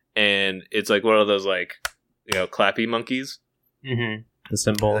 and it's like one of those like clappy monkeys. The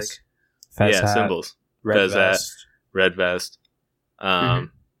symbols. Like, Fez yeah, hat, symbols. Red Fez hat. vest. Red vest.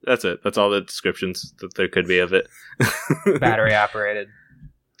 That's it. That's all the descriptions that there could be of it. Battery operated.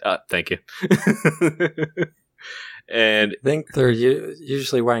 Thank you. And I think they're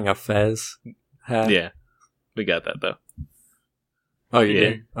usually wearing a fez hat. yeah, we got that though. Oh, you Yeah.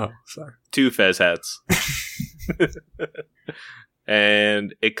 did? Oh, sorry. 2 Fez hats.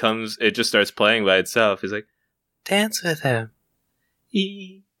 And it just starts playing by itself. He's like, dance with him.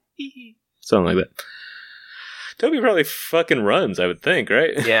 Something like that. Toby probably fucking runs, I would think,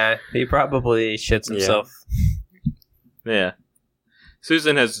 right? Yeah, he probably shits himself. Yeah.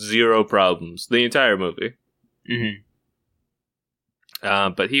 Susan has 0 problems the entire movie.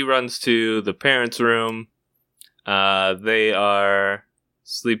 But he runs to the parents' room. They are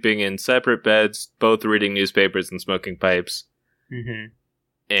sleeping in separate beds, both reading newspapers and smoking pipes. And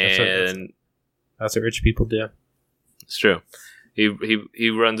That's what rich people do. it's true. He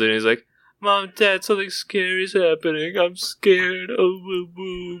runs in and he's like, Mom, Dad, something scary is happening. I'm scared. Oh, boo,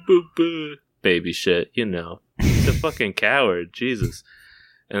 boo, boo, boo. Baby shit, He's a fucking coward. Jesus.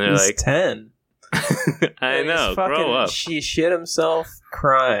 And they're He's like, 10. I know, He's fucking, grow up. She shit himself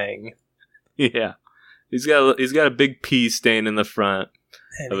crying. Yeah. He's got a big pee stain in the front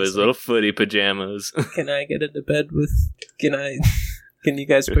And of he's his like, little footy pajamas. Can I get into bed with... Can you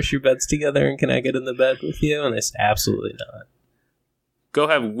guys push your beds together and can I get in the bed with you? And they say, absolutely not. Go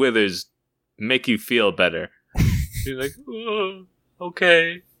have Withers make you feel better. He's like, oh,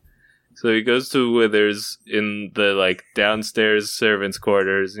 okay. So he goes to Withers in the like downstairs servants'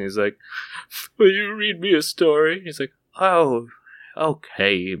 quarters, and he's like, will you read me a story? He's like, oh,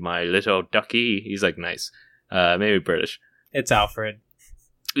 okay, my little ducky. He's like, nice. Maybe British. It's Alfred.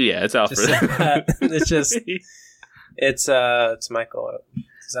 Yeah, it's Alfred. It's Michael.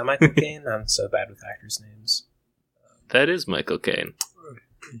 Is that Michael Caine? I'm so bad with actors' names. That is Michael Caine.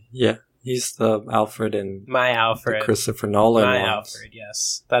 Yeah, he's the Alfred in My Alfred. the Christopher Nolan My ones. Alfred,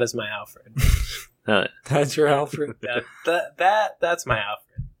 yes. That is my Alfred. That's your Alfred? That's my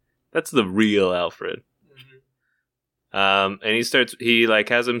Alfred. That's the real Alfred. And he like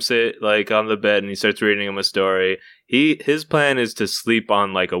has him sit like on the bed and he starts reading him a story. His plan is to sleep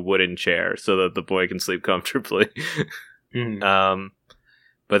on like a wooden chair so that the boy can sleep comfortably.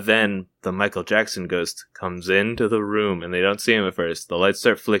 But then the Michael Jackson ghost comes into the room and they don't see him at first. The lights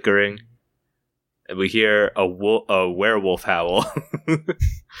start flickering and we hear a werewolf howl.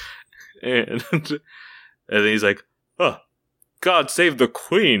 And then he's like, "Oh, God save the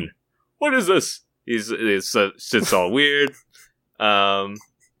Queen! What is this?" It's all weird. I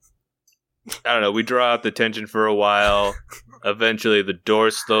don't know. We draw out the tension for a while. Eventually, the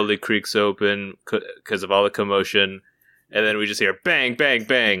door slowly creaks open because of all the commotion, and then we just hear bang, bang,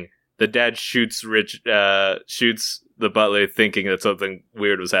 bang. The dad shoots the butler, thinking that something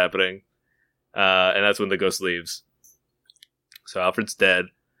weird was happening, and that's when the ghost leaves. So Alfred's dead.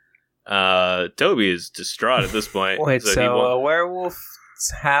 Toby is distraught at this point. Wait, so a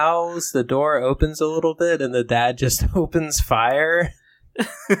werewolf's house, the door opens a little bit, and the dad just opens fire?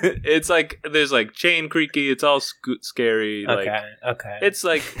 It's like there's like chain creaky. It's all scary. Okay. It's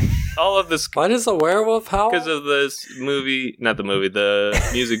like all of this. Why does a werewolf howl? Because of this movie, not the movie, the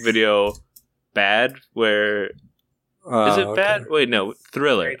music video, Bad. Where is it Bad? Wait, no,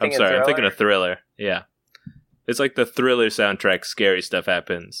 Thriller. I'm sorry, I'm thinking of Thriller. Yeah, it's like the Thriller soundtrack. Scary stuff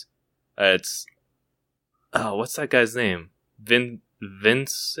happens. It's what's that guy's name?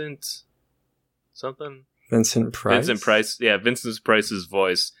 Vincent something. Vincent Price? Vincent Price. Yeah, Vincent Price's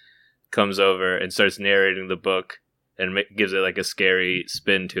voice comes over and starts narrating the book and gives it like a scary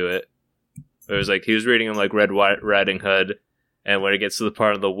spin to it. It was like he was reading him like Red Riding Hood, and when it gets to the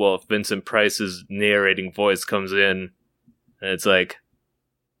part of the wolf, Vincent Price's narrating voice comes in, and it's like,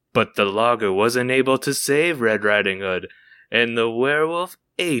 "But the logger wasn't able to save Red Riding Hood, and the werewolf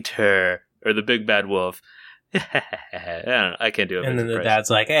ate her." Or the big bad wolf. I don't know, I can't do it. And then the dad's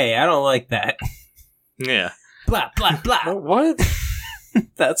like, "Hey, I don't like that." Yeah. Blah, blah, blah. What?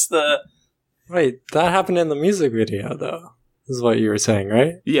 That's the... Wait, that happened in the music video, though. This is what you were saying,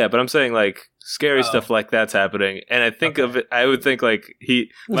 right? Yeah, but I'm saying, like, scary stuff like that's happening. And I think of it, I would think, like,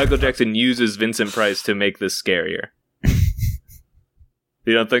 Michael Jackson uses Vincent Price to make this scarier.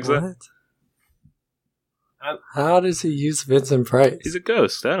 You don't think so? What? How does he use Vincent Price? He's a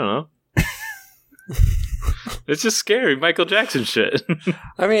ghost. I don't know. It's just scary Michael Jackson shit.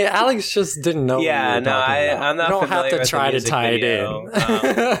 I mean, Alex just didn't know. Yeah, no, I'm not. You don't have familiar to with try the to music tie video.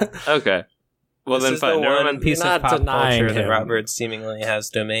 it in. Okay. Well, This then is fine. the Never one mind. piece Not of pop denying culture that him. Robert seemingly has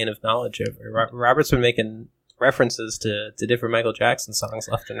domain of knowledge over. Robert's been making references to different Michael Jackson songs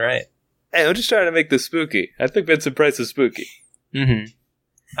left and right. Hey, I'm just trying to make this spooky. I think Vincent Price is spooky. Mm-hmm.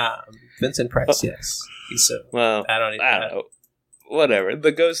 Vincent Price, yes. He's so... Well, I don't know. Whatever.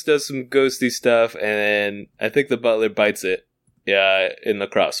 The ghost does some ghosty stuff, and I think the butler bites it. Yeah, in the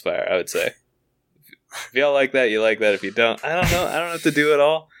crossfire, I would say. If y'all like that, you like that. If you don't, I don't know. I don't have to do it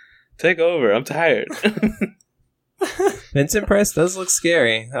all. Take over. I'm tired. Vincent Price does look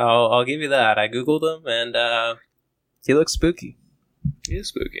scary. I'll give you that. I googled him, and he looks spooky. He is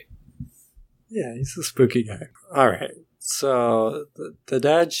spooky. Yeah, he's a spooky guy. All right. So the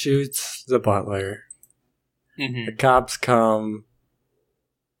dad shoots the butler. Mm-hmm. The cops come.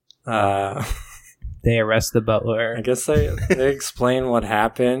 They arrest the butler. I guess they explain what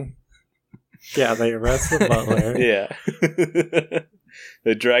happened. Yeah, they arrest the butler. Yeah.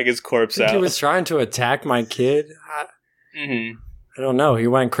 They drag his corpse I think out. he was trying to attack my kid. Mm-hmm. I don't know. He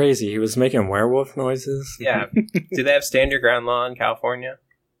went crazy. He was making werewolf noises. Yeah. Do they have stand your ground law in California?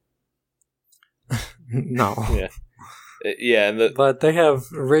 No. Yeah. Yeah, and But they have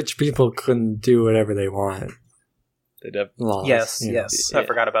rich people can do whatever they want. Laws, Yes, you know. yes. Yeah. I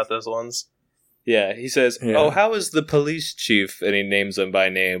forgot about those ones. yeah, he says, Yeah. "Oh, how is the police chief?" And he names them by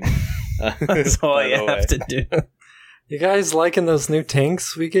name. That's all By you the way. have to do. You guys liking those new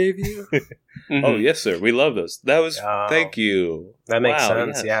tanks we gave you? Oh, yes, sir. We love those. That was... Oh. Thank you. That makes Wow,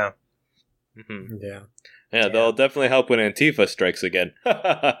 sense, yes. yeah. Mhm. Yeah. Yeah, they'll definitely help when Antifa strikes again.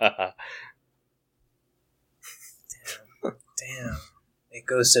 Damn. It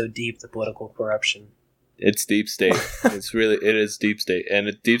goes so deep, the political corruption. It's deep state. It is deep state.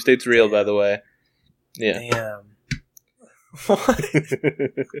 And deep state's real, by the way. Yeah. Damn. What?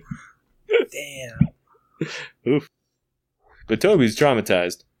 Damn. Oof. But Toby's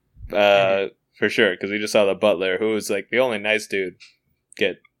traumatized. For sure, because we just saw the butler, who was like the only nice dude,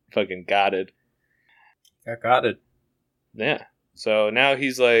 get fucking gotted. I got it. Yeah. So now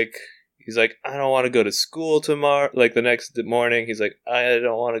he's like, I don't want to go to school tomorrow. Like the next morning, he's like, I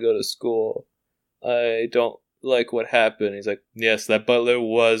don't want to go to school. I don't like what happened. He's like, yes, that butler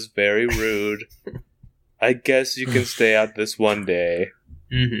was very rude. I guess you can stay out this one day.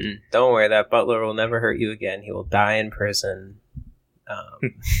 Mm-hmm. Don't worry, that butler will never hurt you again. He will die in prison.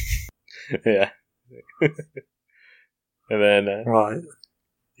 Yeah. And then What?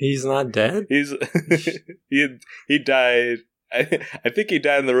 He's not dead? he's he died. I think he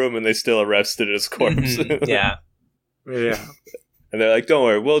died in the room, and they still arrested his corpse. Mhm. Yeah. Yeah. And they're like, "Don't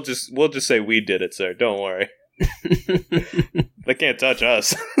worry, we'll just say we did it, sir. Don't worry." They can't touch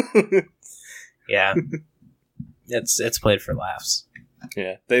us. Yeah. It's played for laughs.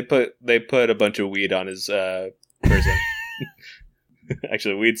 Yeah, they put a bunch of weed on his person.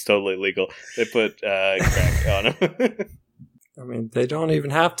 Actually, weed's totally legal. They put crack on him. I mean, they don't even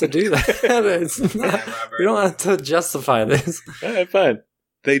have to do that. It's not, you don't have to justify this. All right, fine.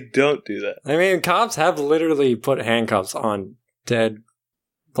 They don't do that. I mean, cops have literally put handcuffs on dead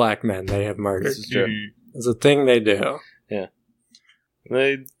black men they have murdered. This is true. It's a thing they do. Yeah.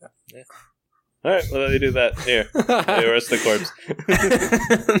 Yeah. All right, well, they do that. Here, they arrest the corpse.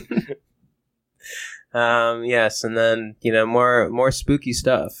 Yes, and then, more spooky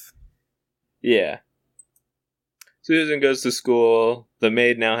stuff. Yeah. Susan goes to school. The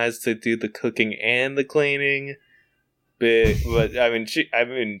maid now has to do the cooking and the cleaning. But she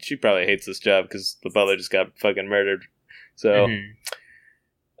probably hates this job because the butler just got fucking murdered. So,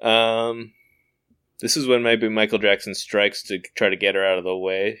 this is when maybe Michael Jackson strikes to try to get her out of the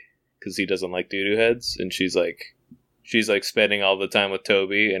way because he doesn't like doo-doo heads, and she's spending all the time with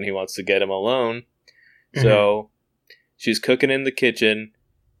Toby, and he wants to get him alone. Mm-hmm. So, she's cooking in the kitchen.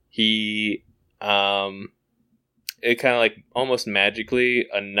 It kind of like almost magically,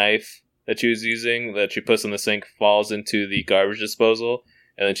 a knife that she was using that she puts in the sink falls into the garbage disposal,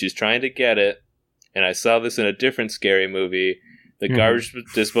 and then she's trying to get it. And I saw this in a different scary movie. The garbage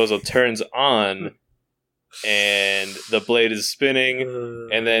disposal turns on, and the blade is spinning,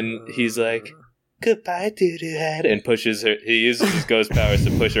 and then he's like, "Goodbye, doo-doo head," and pushes her. He uses his ghost powers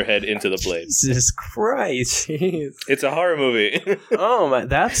to push her head into the blade. Jesus Christ. Jeez. It's a horror movie. Oh my,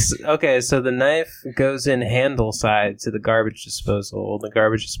 that's okay. So the knife goes in handle side to the garbage disposal. The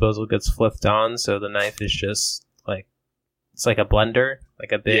garbage disposal gets flipped on, so the knife is just like, it's like a blender,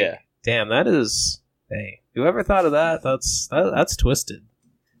 like a big. Yeah. Damn, that is. Hey, whoever thought of that? That's twisted.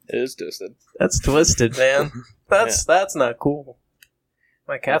 It is twisted. That's twisted, man. That's not cool.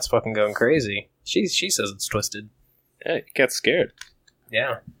 My cat's fucking going crazy. She says it's twisted. Yeah, your cat's scared.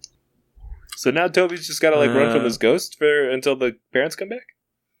 Yeah. So now Toby's just gotta run from his ghost until the parents come back?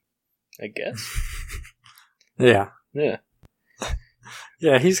 I guess. Yeah. Yeah.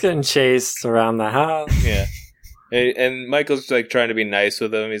 Yeah, he's getting chased around the house. Yeah. And Michael's trying to be nice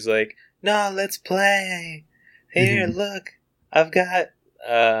with him. He's like, "No, let's play. Here, look. I've got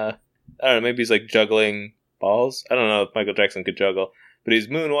I don't know, maybe he's juggling balls. I don't know if Michael Jackson could juggle. But he's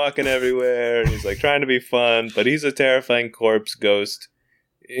moonwalking everywhere, and he's trying to be fun, but he's a terrifying corpse ghost.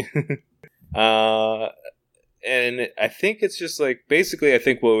 And I think it's just basically I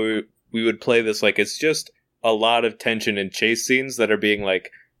think what we would play this it's just a lot of tension and chase scenes that are being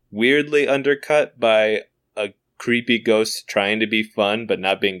weirdly undercut by a creepy ghost trying to be fun but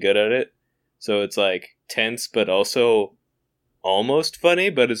not being good at it. So it's tense but also almost funny,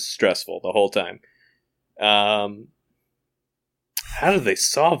 but it's stressful the whole time. How do they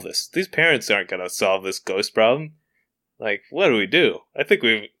solve this? These parents aren't going to solve this ghost problem. What do we do? I think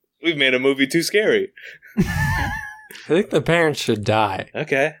we've made a movie too scary. I think the parents should die.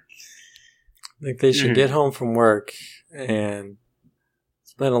 Okay. I think they should get home from work, and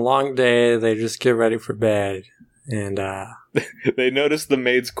it's been a long day. They just get ready for bed, and they notice the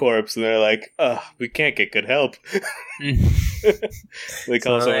maid's corpse, and they're like, "Oh, we can't get good help." They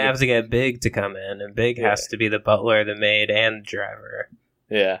have to get Big to come in, and Big has to be the butler, the maid, and the driver.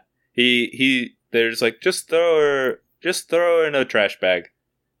 Yeah, they're just just throw her in a trash bag.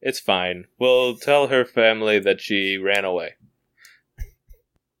 It's fine. We'll tell her family that she ran away.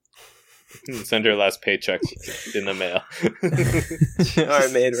 Send her last paycheck in the mail. Our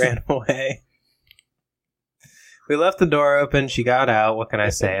maid ran away. We left the door open. She got out. What can I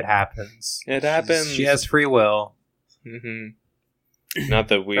say? It happens. It happens. She has free will. Mm-hmm. Not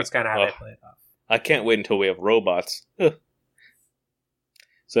that we. That's kind of how they play it off. I can't wait until we have robots.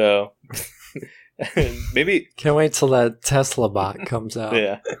 So maybe can't wait till that Tesla bot comes out.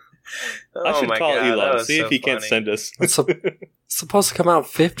 Yeah. I should call Elon, see if he can't send us. It's supposed to come out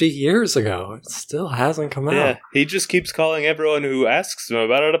 50 years ago. It still hasn't come out. Yeah, he just keeps calling everyone who asks him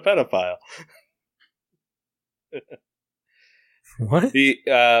about it a pedophile. What?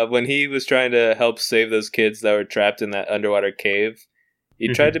 When he was trying to help save those kids that were trapped in that underwater cave, he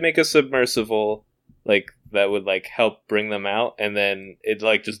tried to make a submersible that would help bring them out, and then it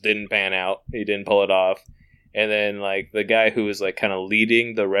just didn't pan out. He didn't pull it off. And then the guy who was kind of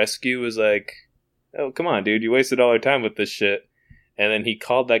leading the rescue was like, "Oh, come on, dude, you wasted all our time with this shit." And then he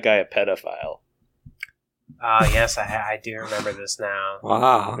called that guy a pedophile. Oh, yes, I do remember this now.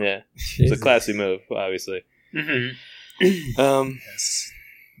 Wow. Yeah. Jesus. It's a classy move, obviously. Mm-hmm. Yes.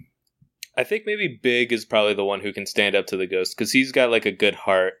 I think maybe Big is probably the one who can stand up to the ghost, because he's got a good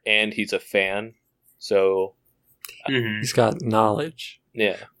heart and he's a fan. So He's got knowledge.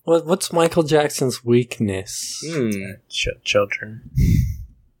 Yeah. What's Michael Jackson's weakness? Children.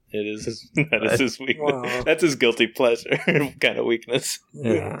 It is that is his weakness. Wow. That's his guilty pleasure kind of weakness.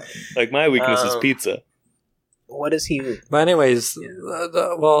 Yeah. Like my weakness is pizza. What is he? But anyways,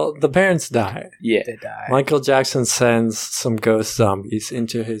 the parents die. Yeah. They die. Michael Jackson sends some ghost zombies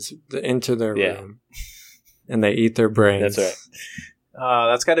into their Yeah. room, and they eat their brains. That's right.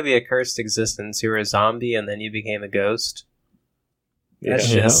 That's got to be a cursed existence. You were a zombie and then you became a ghost.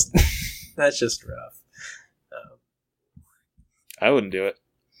 That's Yeah. just that's just rough. I wouldn't do it.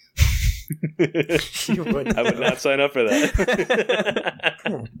 You wouldn't. I would not sign up for that.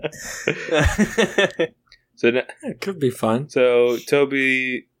 It could be fun. So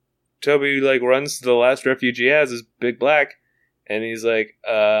Toby like runs to the last refuge he has, is Big Black, and he's like,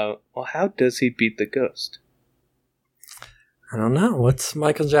 well, how does he beat the ghost? I don't know. What's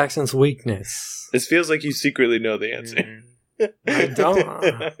Michael Jackson's weakness? This feels like you secretly know the answer. I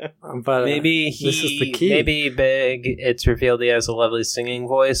don't. But Maybe this is the key. maybe Big. It's revealed he has a lovely singing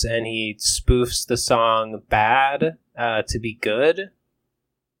voice, and he spoofs the song "Bad" to be good.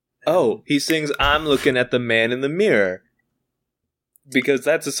 Oh, he sings "I'm Looking at the Man in the Mirror" because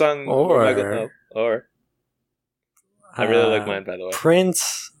that's a song. Or- I really like mine, by the way.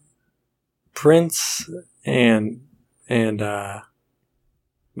 Prince, and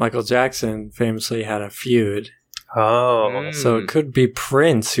Michael Jackson famously had a feud. Oh, So it could be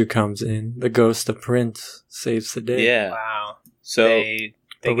Prince who comes in. The ghost of Prince saves the day. Yeah. wow! So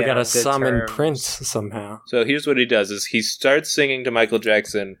But we get gotta on good summon terms. Prince somehow. So here's what he does: is he starts singing to Michael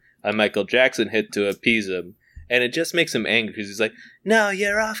Jackson a Michael Jackson hit to appease him, and it just makes him angry because he's like, "No,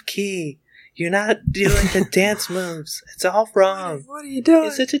 you're off key. You're not doing the dance moves. It's all wrong. What are you doing?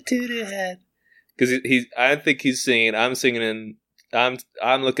 You're such a doo-doo head." Because I think he's singing. I'm singing in.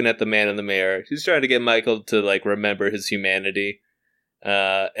 I'm looking at the man in the mirror. He's trying to get Michael to like remember his humanity,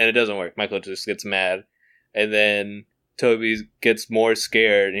 and it doesn't work. Michael just gets mad, and then Toby gets more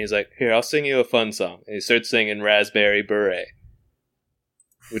scared, and he's like, "Here, I'll sing you a fun song." And he starts singing "Raspberry Beret,"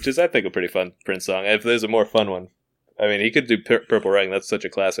 which is, I think, a pretty fun Prince song. If there's a more fun one, I mean, he could do Purple Rain. That's such a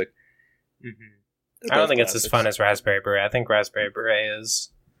classic. I don't think it's as fun as Raspberry Beret. I think Raspberry Beret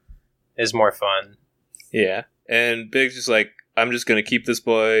is more fun. Yeah, and Big's just like, I'm just gonna keep this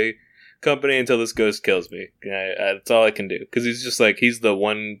boy company until this ghost kills me. That's all I can do, because he's just like, he's the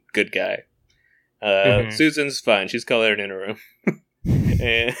one good guy. Susan's fine; she's colored in her room,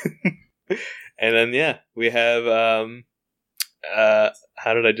 and then we have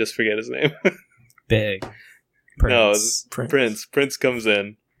how did I just forget his name? Big Prince. Prince. Prince comes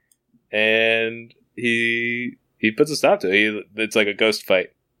in, and he puts a stop to it. It's like a ghost fight,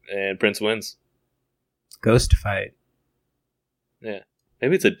 and Prince wins. Ghost fight. Yeah.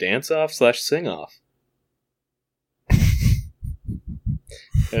 Maybe it's a dance-off / sing-off.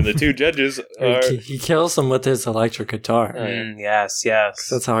 And the two judges are... He kills him with his electric guitar. Oh, yeah. Yes.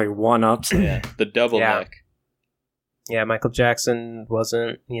 That's how he one-ups him. Yeah, the double neck. Yeah, Michael Jackson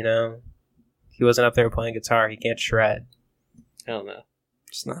wasn't, he wasn't up there playing guitar. He can't shred. Hell no.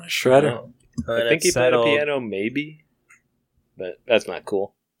 It's not a shredder. No. I think he played a piano, maybe. But that's not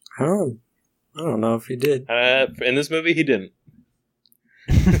cool. I don't know if he did. In this movie, he didn't.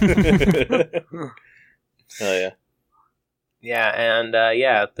 Hell yeah. Yeah, and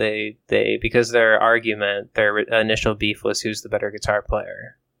they because their initial beef was who's the better guitar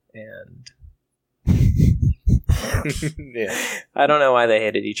player, and Yeah. I don't know why they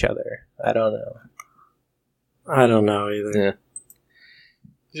hated each other. I don't know. I don't know either.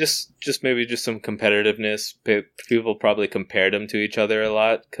 Yeah. Just maybe just some competitiveness. People probably compared them to each other a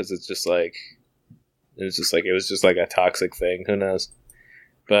lot because it was just like a toxic thing. Who knows?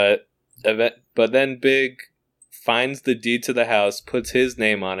 But then Big finds the deed to the house, puts his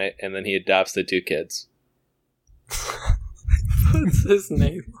name on it, and then he adopts the two kids. What's his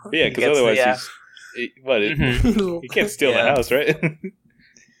name? Yeah, because otherwise you can't steal the house, right?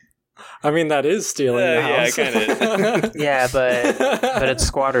 I mean, that is stealing the house. Yeah, kind of. Yeah, but it's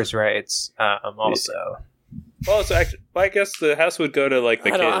squatters' rights also. Well, so actually, I guess the house would go to like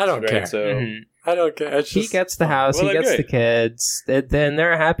the kids. I don't right? care. So I don't care. It's He just, gets the house, Well, he then gets great. the kids, then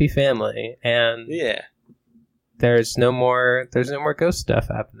they're a happy family, and yeah, there's no more ghost stuff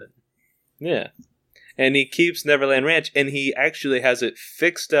happening. yeah. And he keeps Neverland Ranch, and he actually has it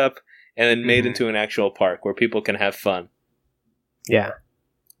fixed up and then made into an actual park where people can have fun. Yeah,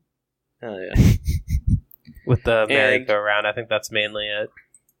 Oh yeah. with the And- merry-go-round. I think that's mainly it,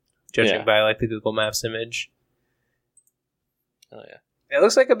 judging by like the Google Maps image. Oh yeah. It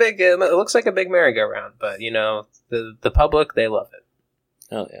looks like a big merry-go-round, but the public, they love it.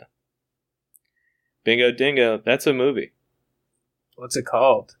 Oh yeah. Bingo Dingo. That's a movie. What's it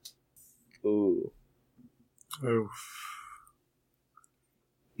called? Ooh. Oof.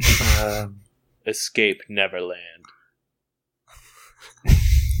 Escape Neverland.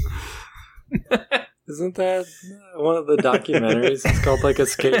 Isn't that one of the documentaries? It's called like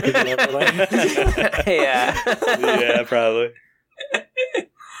Escaping Neverland. Yeah. Yeah, probably.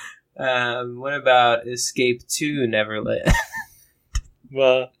 What about Escape to Neverland?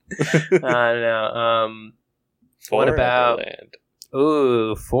 Well, I don't know. What about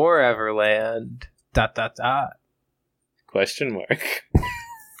Foreverland? ... Question mark.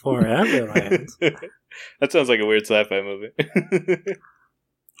 Foreverland. That sounds like a weird sci-fi movie.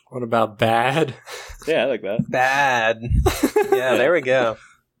 What about Bad? Yeah, I like that. Bad. Yeah, there we go.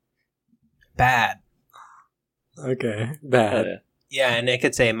 Bad. Okay, Bad. Yeah. Yeah, and it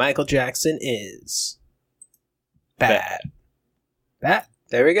could say Michael Jackson is bad. Bad.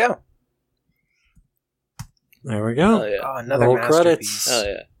 There we go. There we go. Oh yeah. Oh, another Roll masterpiece. credits. Oh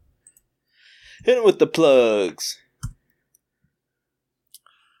yeah. Hit it with the plugs.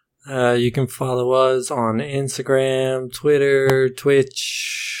 You can follow us on Instagram, Twitter,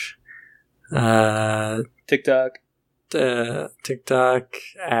 Twitch, TikTok. TikTok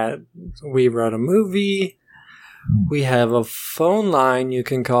at We Wrote a Movie. We have a phone line you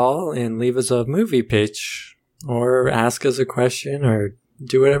can call and leave us a movie pitch or ask us a question or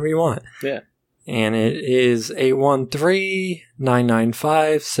do whatever you want. Yeah. And it is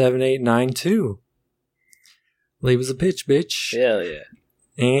 813-995-7892. Leave us a pitch, bitch. Hell yeah.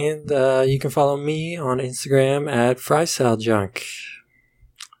 And you can follow me on Instagram at FrySaljunk.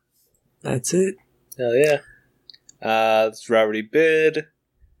 That's it. Hell yeah. It's Robert E. Bid.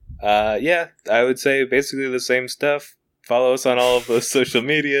 Yeah, I would say basically the same stuff. Follow us on all of those social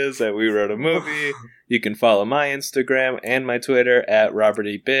medias at We Wrote a Movie. You can follow my Instagram and my Twitter at Robert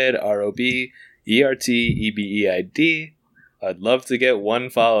E. Bid, RobertEbEid. I'd love to get one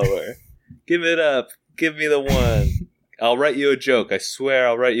follower. Give it up. Give me the one. I'll write you a joke. I swear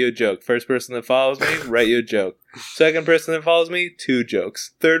I'll write you a joke. First person that follows me, write you a joke. Second person that follows me, 2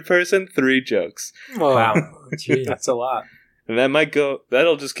 jokes. Third person, 3 jokes. Wow. Gee. That's a lot. And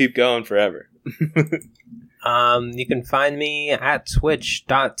that'll just keep going forever. You can find me at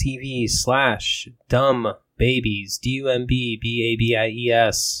twitch.tv/dumbbabies.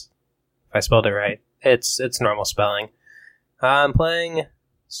 DUMBBABIES. If I spelled it right. It's normal spelling. I'm playing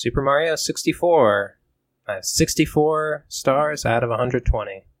Super Mario 64. I have 64 stars out of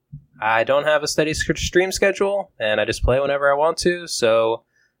 120. I don't have a steady stream schedule, and I just play whenever I want to, so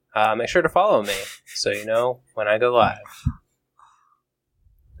make sure to follow me so you know when I go live.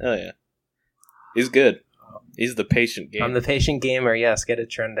 Oh yeah. He's good. He's the patient gamer. I'm the patient gamer, yes, get it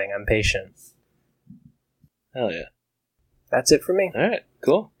trending. I'm patient. Hell yeah. That's it for me. Alright,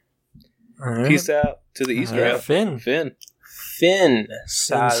 cool. All right. Peace out to the Easter egg. Finn. Finn. Finn.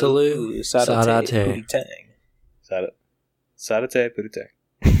 Salute. Sadate. Sadate. Pootie tang. Sadate Purutang.